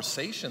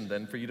conversation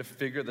then for you to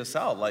figure this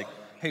out. Like,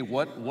 hey,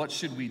 what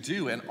should we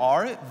do? And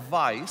our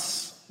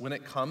advice when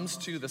it comes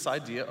to this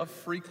idea of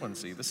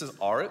frequency, this is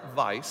our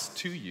advice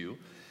to you,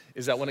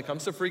 is that when it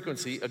comes to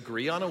frequency,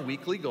 agree on a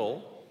weekly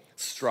goal,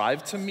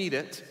 strive to meet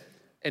it,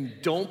 and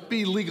don't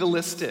be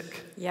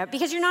legalistic. Yeah,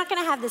 because you're not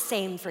going to have the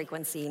same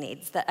frequency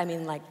needs.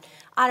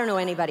 I don't know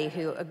anybody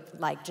who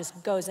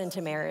just goes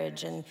into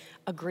marriage and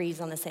agrees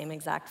on the same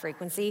exact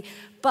frequency.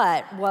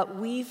 But what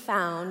we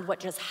found, what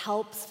just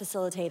helps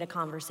facilitate a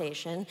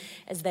conversation,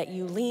 is that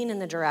you lean in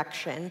the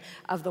direction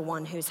of the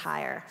one who's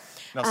higher.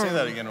 Now say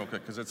that again real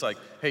quick, because it's like,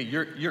 hey,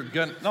 you're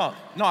gonna, no,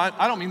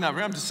 I don't mean that.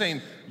 I'm just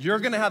saying, you're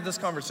gonna have this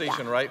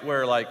conversation, right,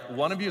 where like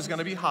one of you is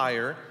gonna be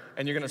higher,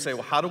 and you're gonna say,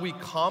 well, how do we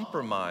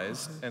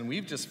compromise? And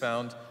we've just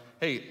found,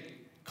 hey,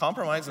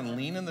 compromise and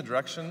lean in the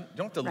direction. You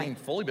don't have to lean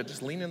fully, but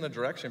just lean in the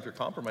direction if you're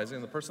compromising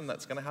the person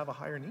that's going to have a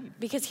higher need.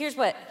 Because here's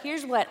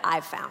what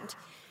I've found.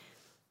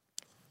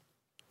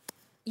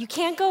 You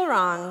can't go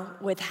wrong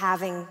with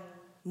having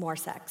more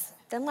sex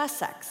than less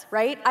sex,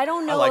 right? I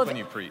don't know. I like when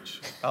you preach.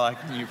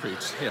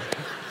 Yeah.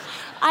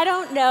 I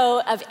don't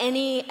know of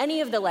any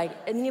of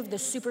the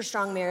super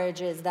strong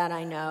marriages that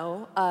I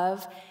know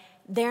of.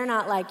 They're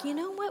not like, you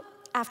know what?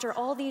 After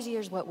all these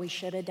years, what we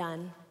should have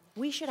done,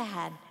 we should have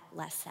had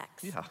less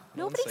sex. Yeah,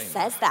 nobody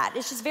says that.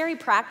 It's just very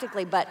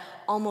practically, but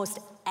almost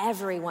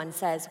everyone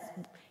says,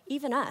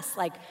 even us,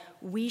 like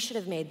we should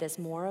have made this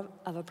more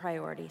of a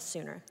priority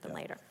sooner than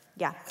later.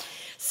 Yeah.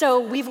 So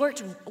we've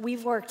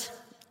worked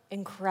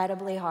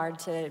incredibly hard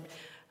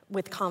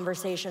with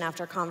conversation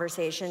after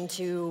conversation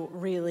to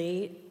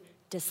really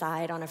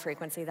decide on a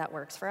frequency that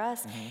works for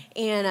us.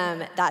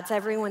 And that's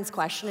everyone's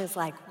question is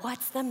like,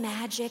 what's the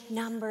magic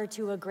number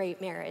to a great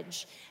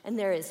marriage? And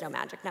there is no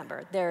magic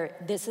number.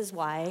 This is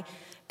why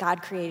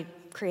God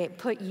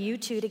put you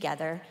two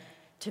together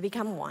to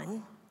become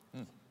one,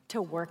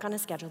 to work on a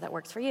schedule that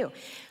works for you.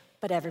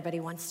 But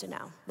everybody wants to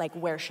know, like,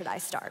 where should I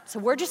start? So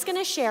we're just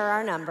gonna share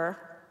our number,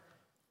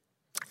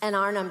 and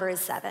our number is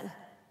 7.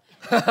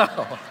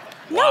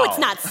 No, it's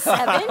not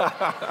 7.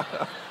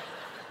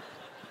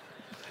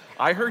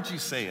 I heard you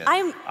say it.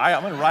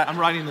 I'm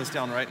writing this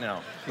down right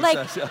now.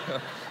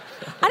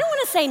 I don't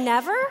want to say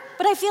never,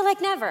 but I feel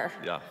like never.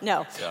 Yeah.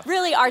 No. Yeah.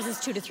 Really, ours is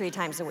 2 to 3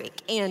 times a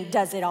week. And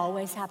does it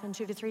always happen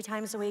 2 to 3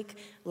 times a week?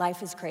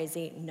 Life is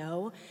crazy.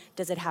 No.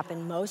 Does it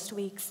happen most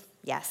weeks?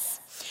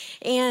 Yes.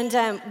 And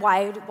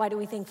why do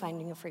we think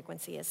finding a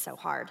frequency is so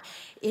hard?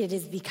 It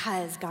is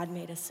because God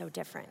made us so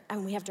different.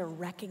 And we have to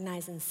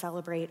recognize and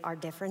celebrate our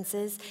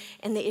differences.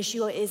 And the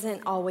issue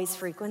isn't always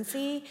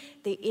frequency.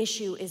 The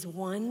issue is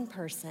one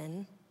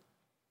person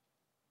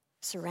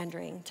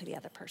surrendering to the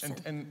other person.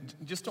 And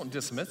just don't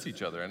dismiss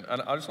each other. And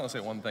I just want to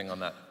say one thing on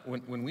that.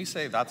 When we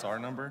say that's our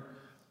number,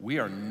 we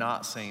are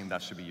not saying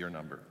that should be your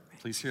number.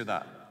 Please hear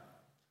that.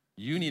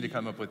 You need to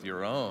come up with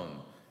your own.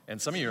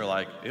 And some of you are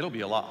like, it'll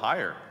be a lot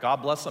higher. God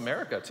bless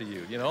America to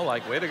you,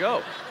 like, way to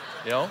go,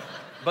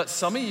 But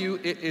some of you,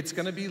 it's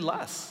going to be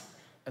less.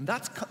 And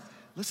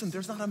listen,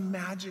 there's not a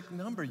magic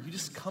number. You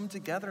just come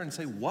together and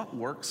say, what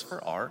works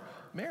for our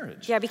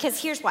marriage? Yeah,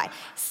 because here's why.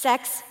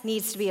 Sex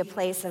needs to be a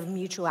place of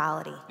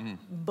mutuality.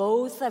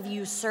 Both of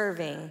you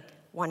serving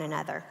one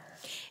another.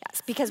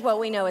 Yes, because what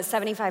we know is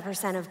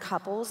 75% of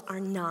couples are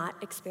not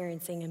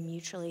experiencing a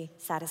mutually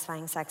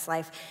satisfying sex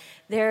life.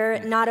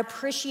 They're not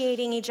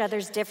appreciating each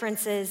other's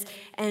differences.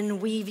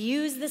 And we've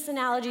used this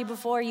analogy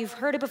before. You've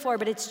heard it before,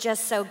 but it's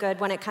just so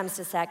good when it comes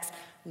to sex.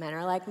 Men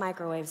are like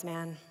microwaves,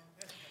 man.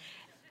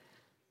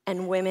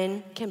 And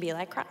women can be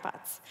like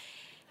crockpots.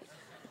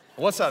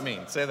 What's that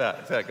mean? Say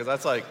that, because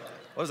that's like,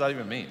 what does that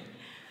even mean?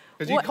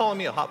 Because you calling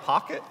me a hot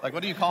pocket? Like,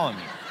 what are you calling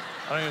me?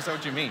 I don't understand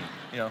what you mean,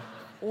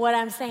 What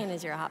I'm saying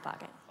is you're a hot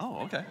pocket.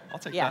 Oh, okay, I'll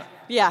take that.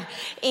 Yeah,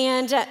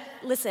 and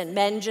listen,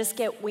 men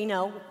get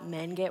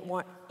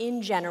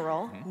in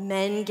general,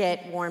 men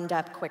get warmed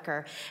up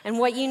quicker. And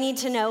what you need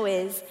to know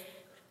is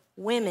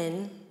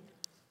women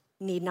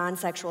need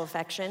non-sexual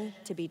affection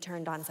to be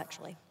turned on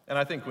sexually. And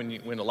I think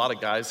when a lot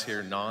of guys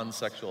hear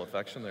non-sexual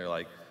affection, they're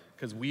like,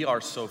 because we are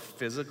so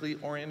physically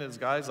oriented as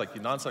guys, like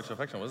non-sexual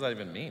affection, what does that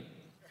even mean?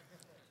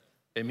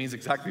 It means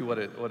exactly what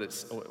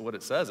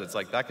it says. It's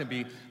like that can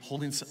be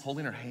holding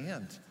her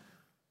hand,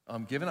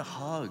 giving a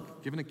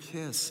hug, giving a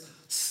kiss,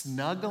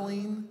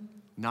 snuggling,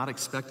 not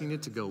expecting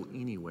it to go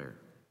anywhere.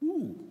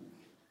 Ooh.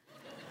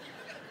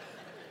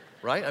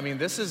 Right? I mean,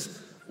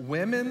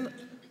 women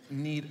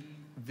need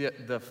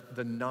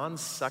the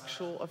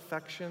non-sexual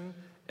affection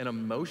and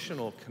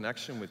emotional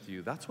connection with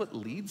you. That's what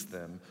leads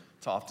them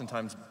to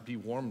oftentimes be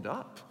warmed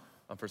up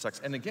for sex.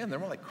 And again, they're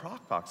more like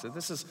crockpots.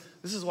 This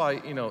is why,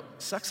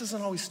 sex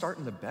doesn't always start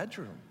in the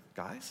bedroom,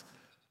 guys.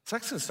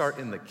 Sex can start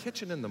in the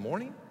kitchen in the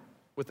morning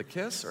with a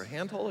kiss or a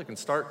handhold. It can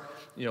start,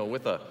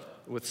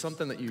 with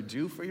something that you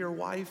do for your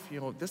wife.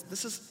 It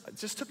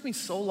just took me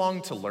so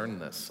long to learn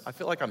this. I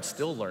feel like I'm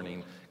still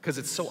learning because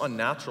it's so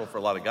unnatural for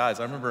a lot of guys.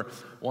 I remember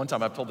one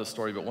time, I've told this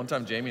story, but one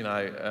time Jamie and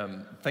I,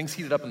 things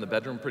heated up in the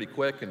bedroom pretty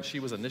quick, and she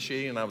was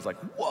initiating, and I was like,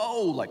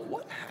 whoa, like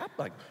what happened?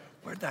 Like,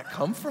 where'd that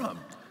come from?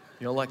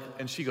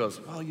 And she goes,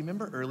 well, you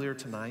remember earlier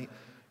tonight,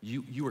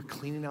 you were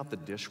cleaning out the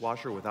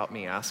dishwasher without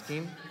me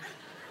asking?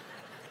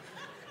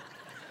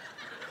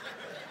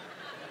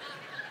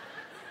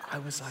 I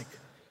was like,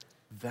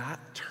 that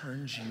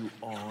turns you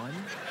on?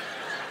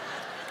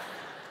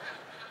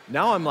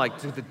 Now I'm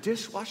like, does the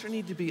dishwasher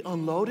need to be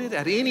unloaded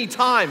at any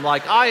time?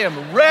 Like, I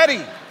am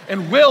ready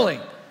and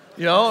willing.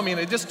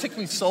 It just took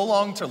me so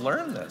long to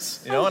learn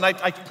this, and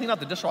I clean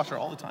out the dishwasher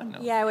all the time now.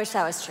 Yeah, I wish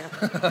that was true.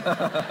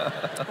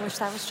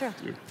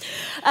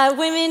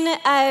 Women,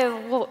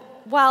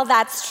 while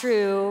that's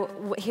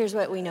true, here's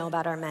what we know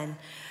about our men.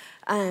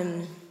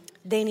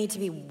 They need to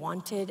be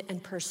wanted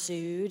and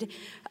pursued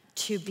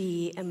to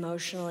be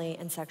emotionally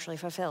and sexually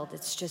fulfilled.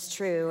 It's just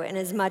true. And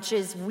as much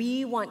as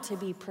we want to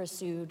be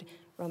pursued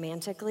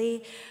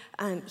romantically,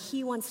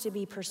 he wants to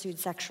be pursued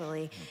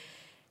sexually.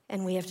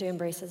 And we have to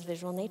embrace his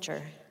visual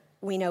nature.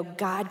 We know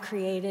God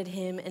created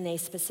him in a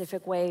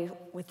specific way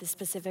with a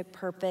specific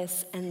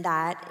purpose, and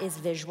that is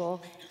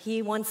visual.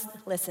 He wants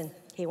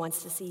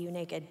to see you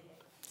naked.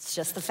 It's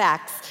just the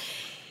facts.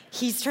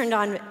 He's turned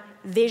on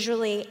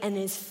visually and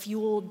is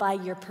fueled by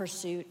your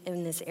pursuit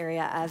in this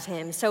area of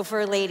him. So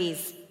for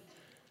ladies,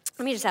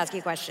 let me just ask you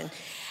a question.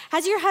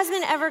 Has your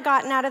husband ever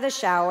gotten out of the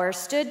shower,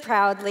 stood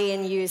proudly,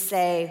 and you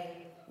say,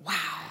 wow,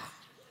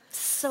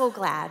 so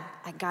glad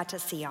I got to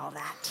see all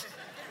that?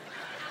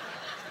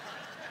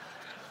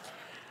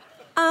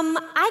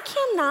 I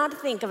cannot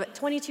think of it,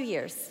 22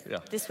 years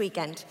this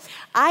weekend.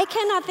 I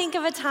cannot think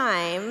of a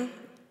time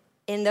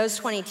in those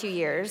 22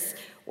 years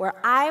where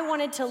I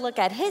wanted to look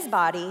at his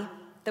body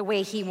the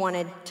way he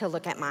wanted to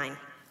look at mine.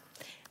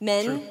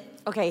 Men, true.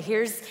 Okay,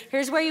 here's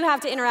where you have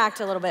to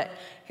interact a little bit.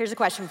 Here's a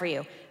question for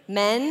you.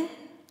 Men,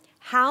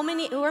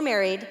 who are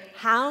married,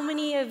 how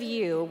many of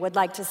you would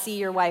like to see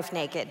your wife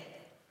naked?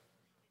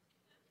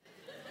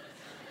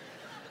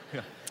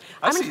 Yeah.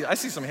 I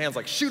see some hands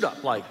like shoot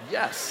up, like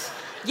yes.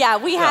 Yeah,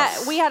 we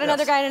had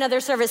another guy in another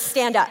service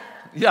stand up.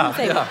 Yeah.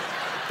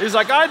 He's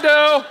like, I do.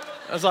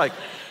 I was like,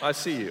 I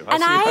see you.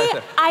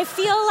 I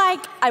feel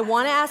like I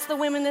want to ask the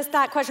women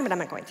that question, but I'm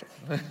not going to.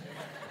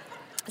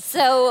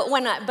 So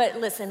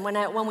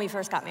when we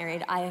first got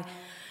married,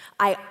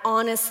 I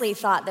honestly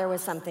thought there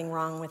was something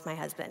wrong with my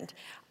husband.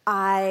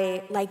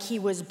 Like he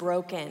was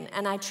broken,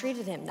 and I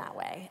treated him that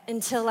way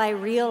until I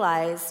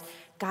realized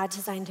God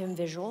designed him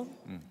visual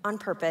on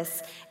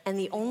purpose, and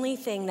the only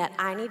thing that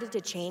I needed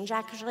to change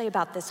actually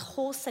about this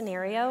whole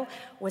scenario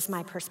was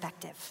my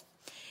perspective.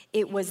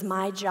 It was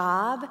my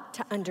job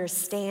to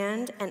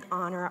understand and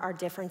honor our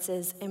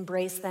differences,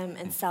 embrace them,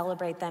 and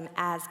celebrate them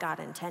as God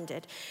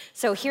intended.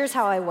 So here's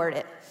how I word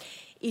it.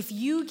 If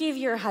you give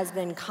your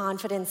husband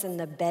confidence in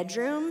the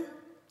bedroom,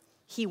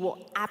 he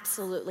will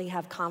absolutely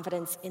have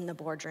confidence in the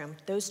boardroom.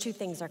 Those two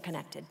things are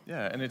connected.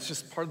 Yeah, and it's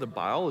just part of the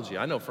biology.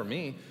 I know for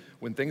me,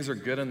 when things are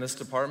good in this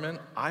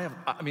department,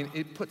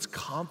 it puts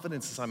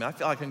confidence inside me. I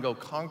feel I can go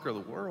conquer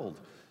the world.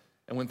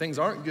 And when things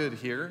aren't good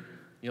here,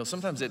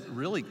 sometimes it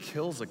really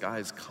kills a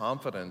guy's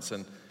confidence.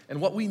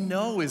 And what we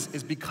know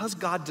is because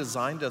God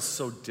designed us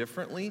so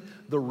differently,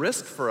 the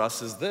risk for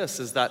us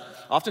is that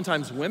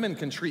oftentimes women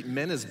can treat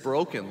men as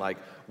broken. Like,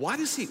 why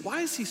is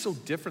he so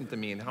different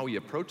than me in how he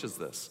approaches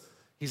this?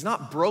 He's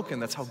not broken,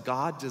 that's how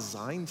God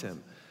designed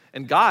him.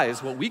 And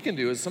guys, what we can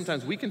do is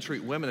sometimes we can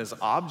treat women as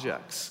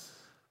objects.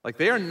 Like,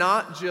 they are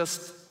not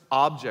just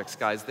objects,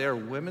 guys. They are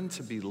women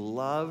to be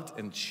loved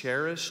and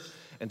cherished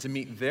and to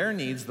meet their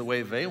needs the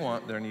way they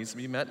want their needs to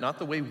be met, not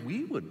the way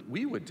we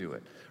would do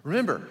it.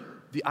 Remember,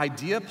 the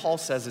idea Paul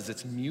says is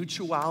it's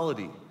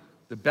mutuality.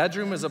 The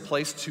bedroom is a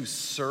place to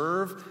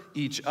serve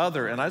each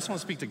other. And I just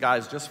want to speak to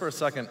guys just for a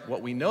second.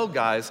 What we know,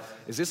 guys,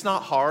 is it's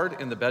not hard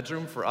in the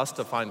bedroom for us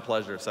to find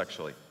pleasure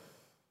sexually.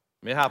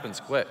 It happens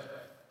quick.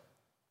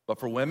 But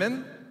for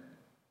women,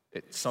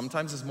 it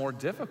sometimes is more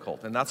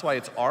difficult. And that's why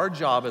it's our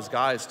job as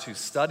guys to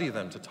study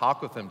them, to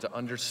talk with them, to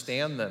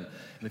understand them.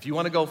 And if you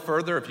want to go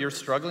further, if you're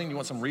struggling, you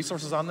want some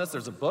resources on this,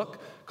 there's a book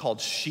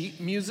called Sheet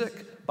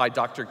Music by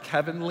Dr.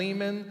 Kevin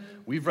Lehman.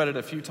 We've read it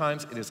a few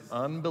times. It is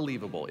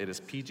unbelievable. It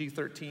is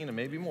PG-13 and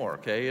maybe more,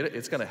 okay?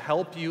 It's going to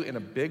help you in a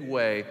big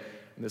way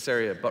in this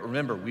area. But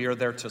remember, we are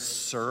there to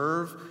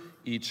serve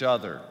each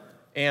other.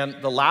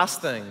 And the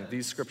last thing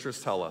these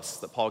scriptures tell us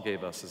that Paul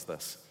gave us is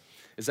this,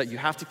 is that you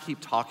have to keep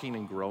talking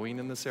and growing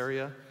in this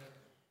area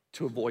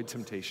to avoid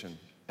temptation.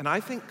 And I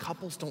think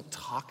couples don't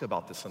talk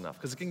about this enough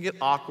because it can get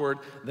awkward,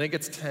 then it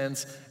gets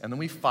tense, and then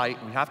we fight.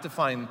 And we have to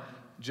find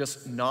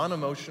just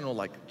non-emotional,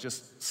 like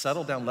just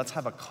settle down, let's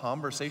have a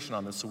conversation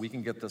on this so we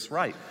can get this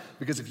right.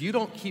 Because if you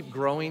don't keep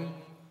growing,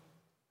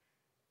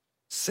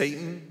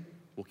 Satan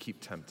will keep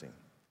tempting.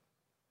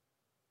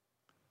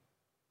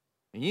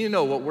 And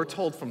what we're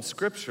told from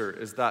Scripture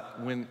is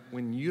that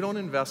when you don't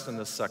invest in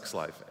this sex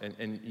life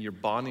and you're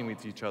bonding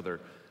with each other,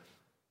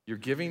 you're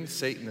giving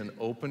Satan an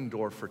open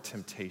door for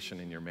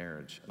temptation in your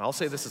marriage. And I'll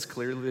say this as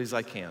clearly as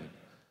I can.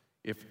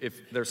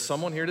 If there's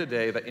someone here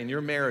today that in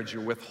your marriage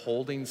you're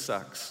withholding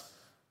sex,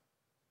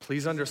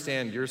 please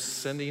understand you're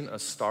sending a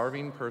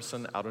starving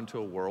person out into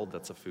a world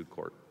that's a food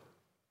court.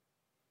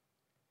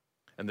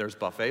 And there's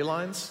buffet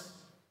lines.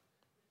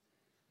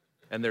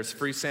 And there's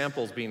free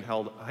samples being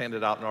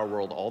handed out in our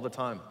world all the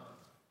time.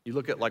 You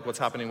look at like what's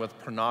happening with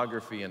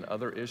pornography and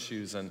other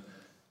issues, and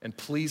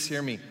please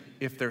hear me,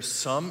 if there's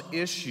some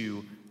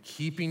issue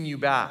keeping you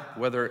back,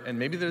 and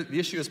maybe the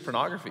issue is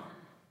pornography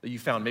that you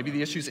found, maybe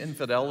the issue is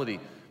infidelity,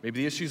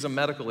 maybe the issue is a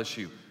medical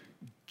issue,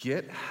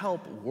 get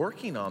help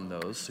working on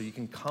those so you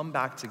can come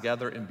back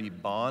together and be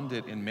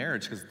bonded in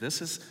marriage, because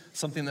this is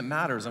something that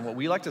matters. And what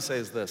we like to say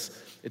is this,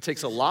 it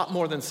takes a lot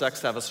more than sex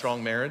to have a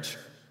strong marriage.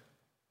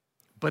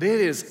 But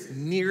it is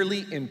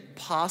nearly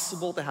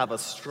impossible to have a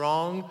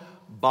strong,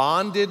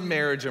 bonded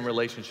marriage and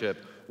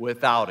relationship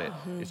without it.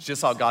 Mm-hmm. It's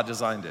just how God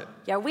designed it.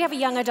 Yeah, we have a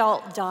young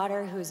adult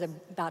daughter who's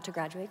about to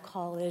graduate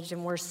college,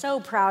 and we're so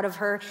proud of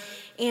her.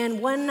 And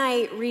one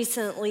night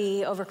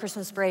recently, over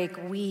Christmas break,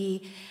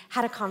 we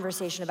had a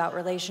conversation about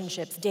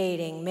relationships,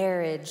 dating,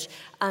 marriage.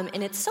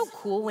 And it's so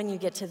cool when you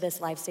get to this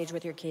life stage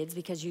with your kids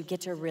because you get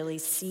to really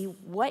see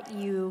what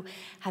you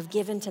have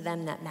given to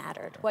them that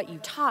mattered, what you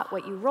taught,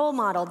 what you role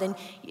modeled. And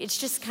it's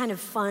just kind of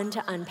fun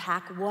to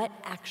unpack what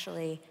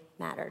actually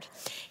mattered.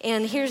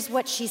 And here's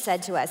what she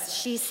said to us.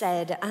 She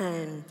said,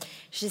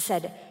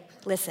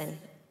 listen,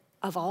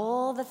 of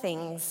all the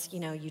things,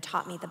 you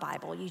taught me the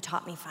Bible, you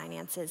taught me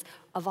finances,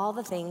 of all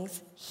the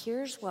things,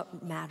 here's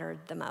what mattered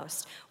the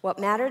most. What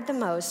mattered the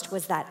most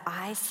was that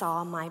I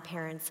saw my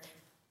parents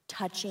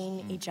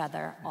touching each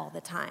other all the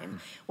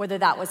time. Whether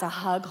that was a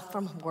hug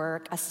from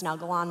work, a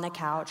snuggle on the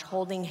couch,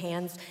 holding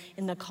hands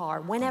in the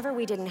car, whenever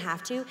we didn't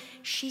have to,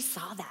 she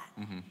saw that.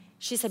 Mm-hmm.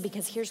 She said,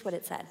 because here's what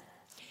it said.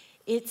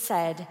 It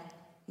said,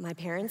 my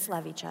parents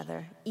love each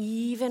other.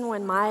 Even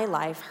when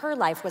her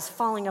life was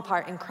falling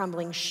apart and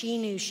crumbling, she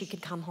knew she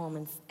could come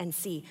home and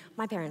see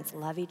my parents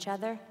love each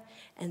other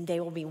and they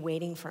will be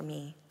waiting for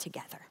me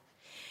together.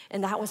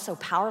 And that was so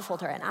powerful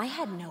to her, and I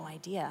had no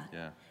idea.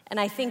 Yeah. And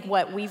I think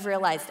what we've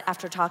realized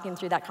after talking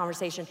through that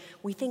conversation,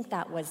 we think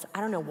that was,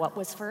 I don't know what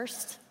was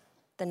first,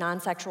 the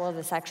non-sexual or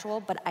the sexual,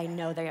 but I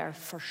know they are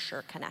for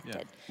sure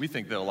connected. Yeah. We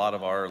think that a lot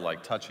of our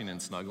touching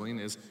and snuggling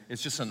it's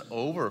just an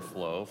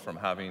overflow from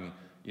having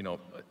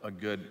a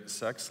good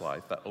sex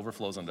life that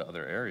overflows into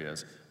other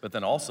areas. But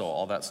then also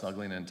all that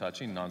snuggling and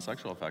touching,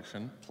 non-sexual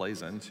affection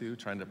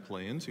trying to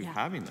play into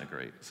having a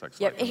great sex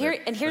life.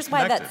 Here's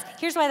why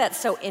that's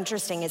so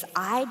interesting is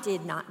I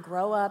did not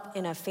grow up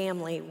in a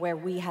family where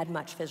we had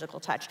much physical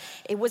touch.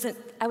 It was an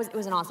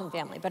awesome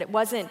family, but it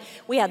wasn't,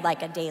 we had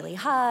like a daily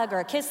hug or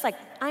a kiss. Like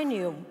I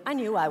knew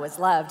I was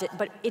loved,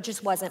 but it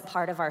just wasn't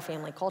part of our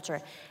family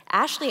culture.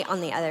 Ashley,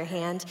 on the other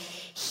hand,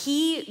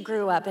 he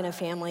grew up in a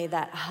family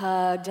that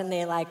hugged and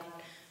they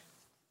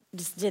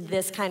just did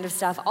this kind of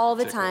stuff all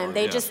the time.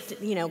 They yeah. just,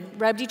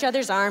 rubbed each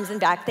other's arms and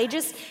back.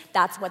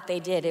 That's what they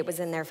did. It was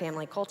in their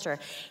family culture.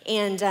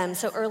 And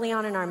so early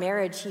on in our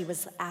marriage, he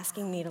was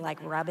asking me to like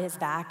rub his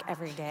back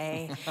every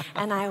day.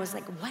 And I was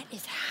like, what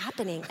is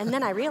happening? And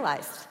then I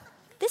realized,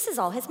 this is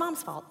all his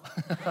mom's fault.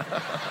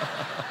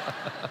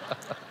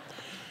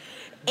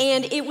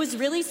 And it was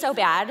really so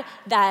bad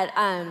that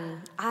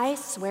I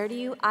swear to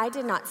you, I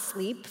did not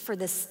sleep for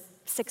this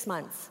 6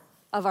 months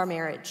of our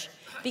marriage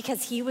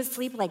because he would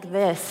sleep like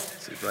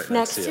this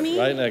next to me.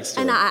 Right next to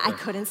and you. I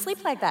couldn't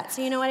sleep like that.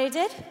 So you know what I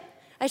did?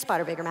 I just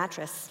bought a bigger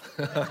mattress.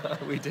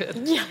 We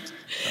did. Yeah.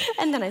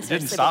 And then I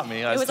started Didn't stop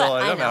me. I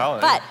don't know.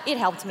 But it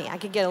helped me. I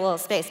could get a little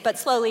space. But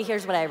slowly,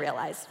 here's what I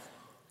realized.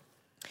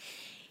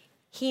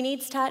 He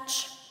needs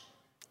touch,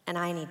 and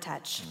I need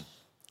touch.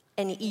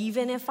 And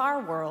even if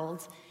our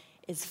world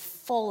is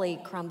fully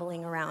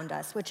crumbling around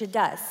us, which it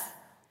does,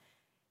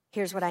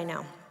 here's what I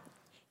know.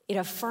 It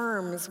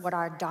affirms what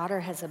our daughter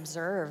has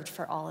observed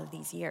for all of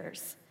these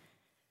years,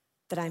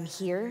 that I'm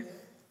here,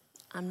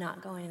 I'm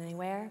not going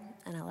anywhere,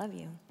 and I love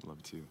you. Love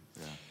you too,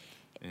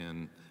 yeah.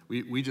 And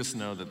we just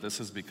know that this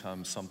has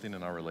become something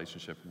in our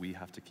relationship we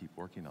have to keep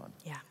working on.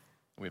 Yeah.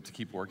 We have to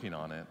keep working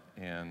on it.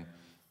 And,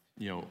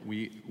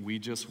 we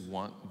just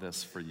want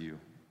this for you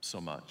so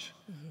much.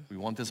 We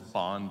want this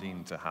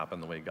bonding to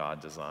happen the way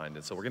God designed.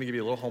 And so we're gonna give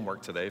you a little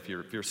homework today. If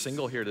you're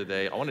single here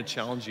today, I wanna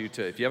challenge you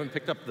to, if you haven't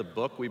picked up the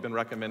book we've been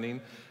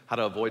recommending, How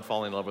to Avoid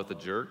Falling in Love with a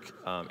Jerk,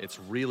 it's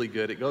really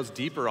good. It goes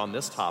deeper on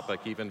this topic,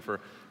 even for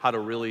how to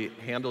really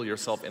handle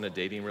yourself in a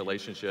dating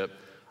relationship.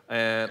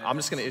 And I'm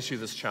just gonna issue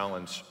this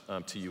challenge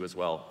to you as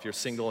well. If you're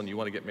single and you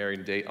wanna get married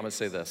and date, I'm gonna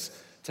say this: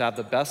 to have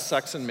the best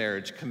sex in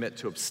marriage, commit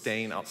to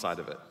abstain outside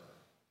of it.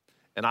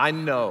 And I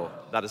know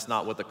that is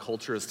not what the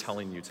culture is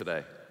telling you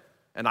today.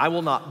 And I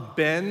will not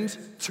bend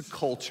to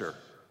culture.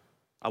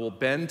 I will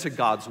bend to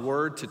God's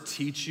word to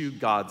teach you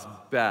God's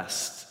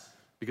best.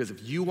 Because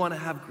if you want to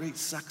have great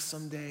sex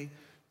someday,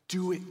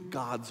 do it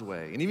God's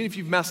way. And even if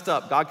you've messed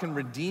up, God can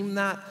redeem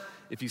that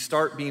if you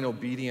start being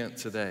obedient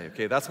today.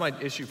 Okay, that's my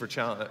issue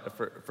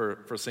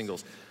for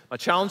singles. My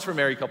challenge for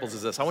married couples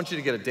is this: I want you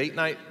to get a date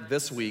night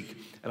this week,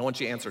 and I want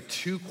you to answer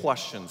 2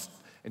 questions.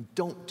 And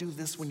don't do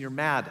this when you're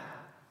mad.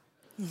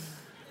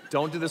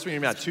 Don't do this when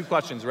you're mad. 2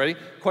 questions, ready?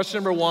 Question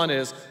number 1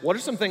 is, what are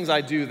some things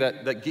I do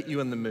that get you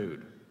in the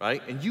mood,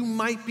 right? And you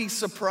might be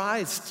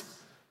surprised.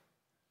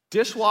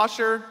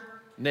 Dishwasher,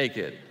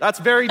 naked. That's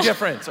very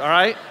different, all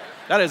right?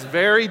 That is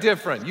very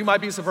different. You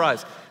might be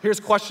surprised. Here's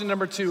question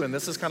number 2, and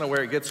this is kind of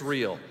where it gets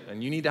real,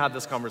 and you need to have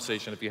this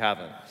conversation if you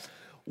haven't.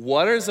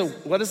 What is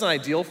an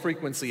ideal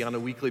frequency on a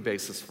weekly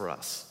basis for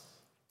us?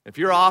 If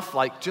you're off,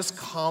 just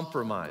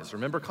compromise.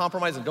 Remember,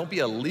 compromise, and don't be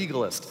a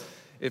legalist.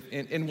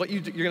 And what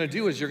you're going to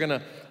do is you're going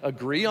to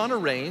agree on a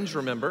range,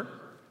 remember,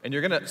 and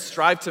you're going to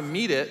strive to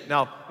meet it.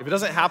 Now, if it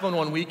doesn't happen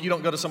one week, you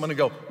don't go to someone and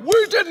go,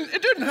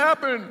 it didn't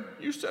happen.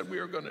 You said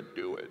we were going to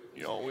do it.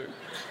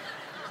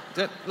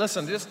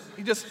 Listen, just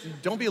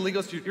don't be a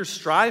legalist. You're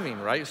striving,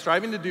 right? You're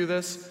striving to do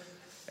this.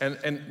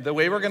 And the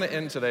way we're going to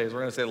end today is we're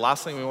going to say the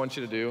last thing we want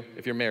you to do,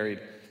 if you're married,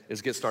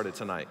 is get started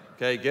tonight,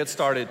 okay? Get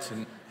started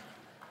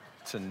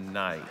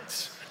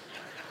tonight.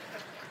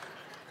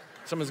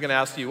 Someone's going to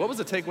ask you, what was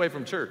the takeaway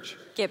from church?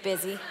 Get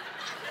busy.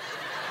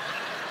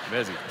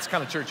 Busy. It's the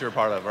kind of church you're a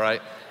part of,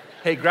 right?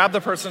 Hey, grab the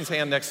person's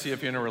hand next to you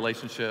if you're in a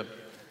relationship.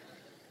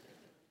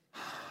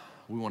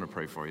 We want to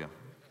pray for you.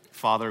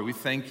 Father, we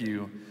thank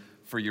you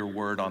for your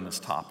word on this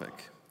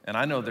topic. And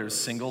I know there's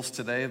singles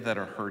today that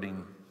are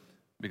hurting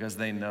because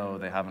they know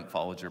they haven't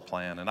followed your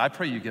plan. And I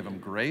pray you give them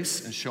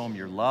grace and show them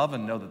your love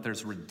and know that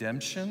there's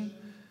redemption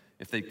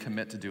if they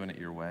commit to doing it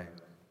your way.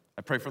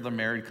 I pray for the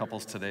married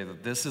couples today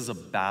that this is a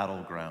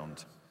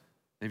battleground.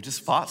 They've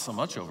just fought so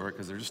much over it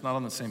because they're just not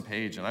on the same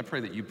page. And I pray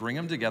that you bring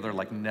them together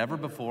like never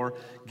before,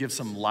 give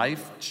some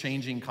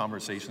life-changing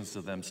conversations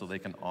to them so they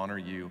can honor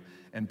you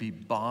and be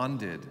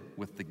bonded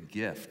with the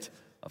gift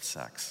of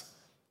sex.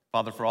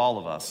 Father, for all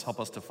of us, help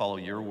us to follow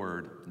your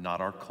word,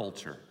 not our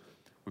culture.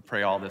 We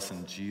pray all this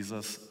in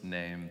Jesus'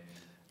 name.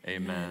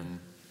 Amen.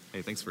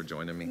 Hey, thanks for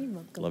joining me. You're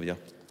welcome. Love you.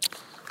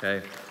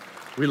 Okay.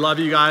 We love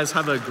you guys.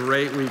 Have a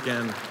great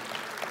weekend.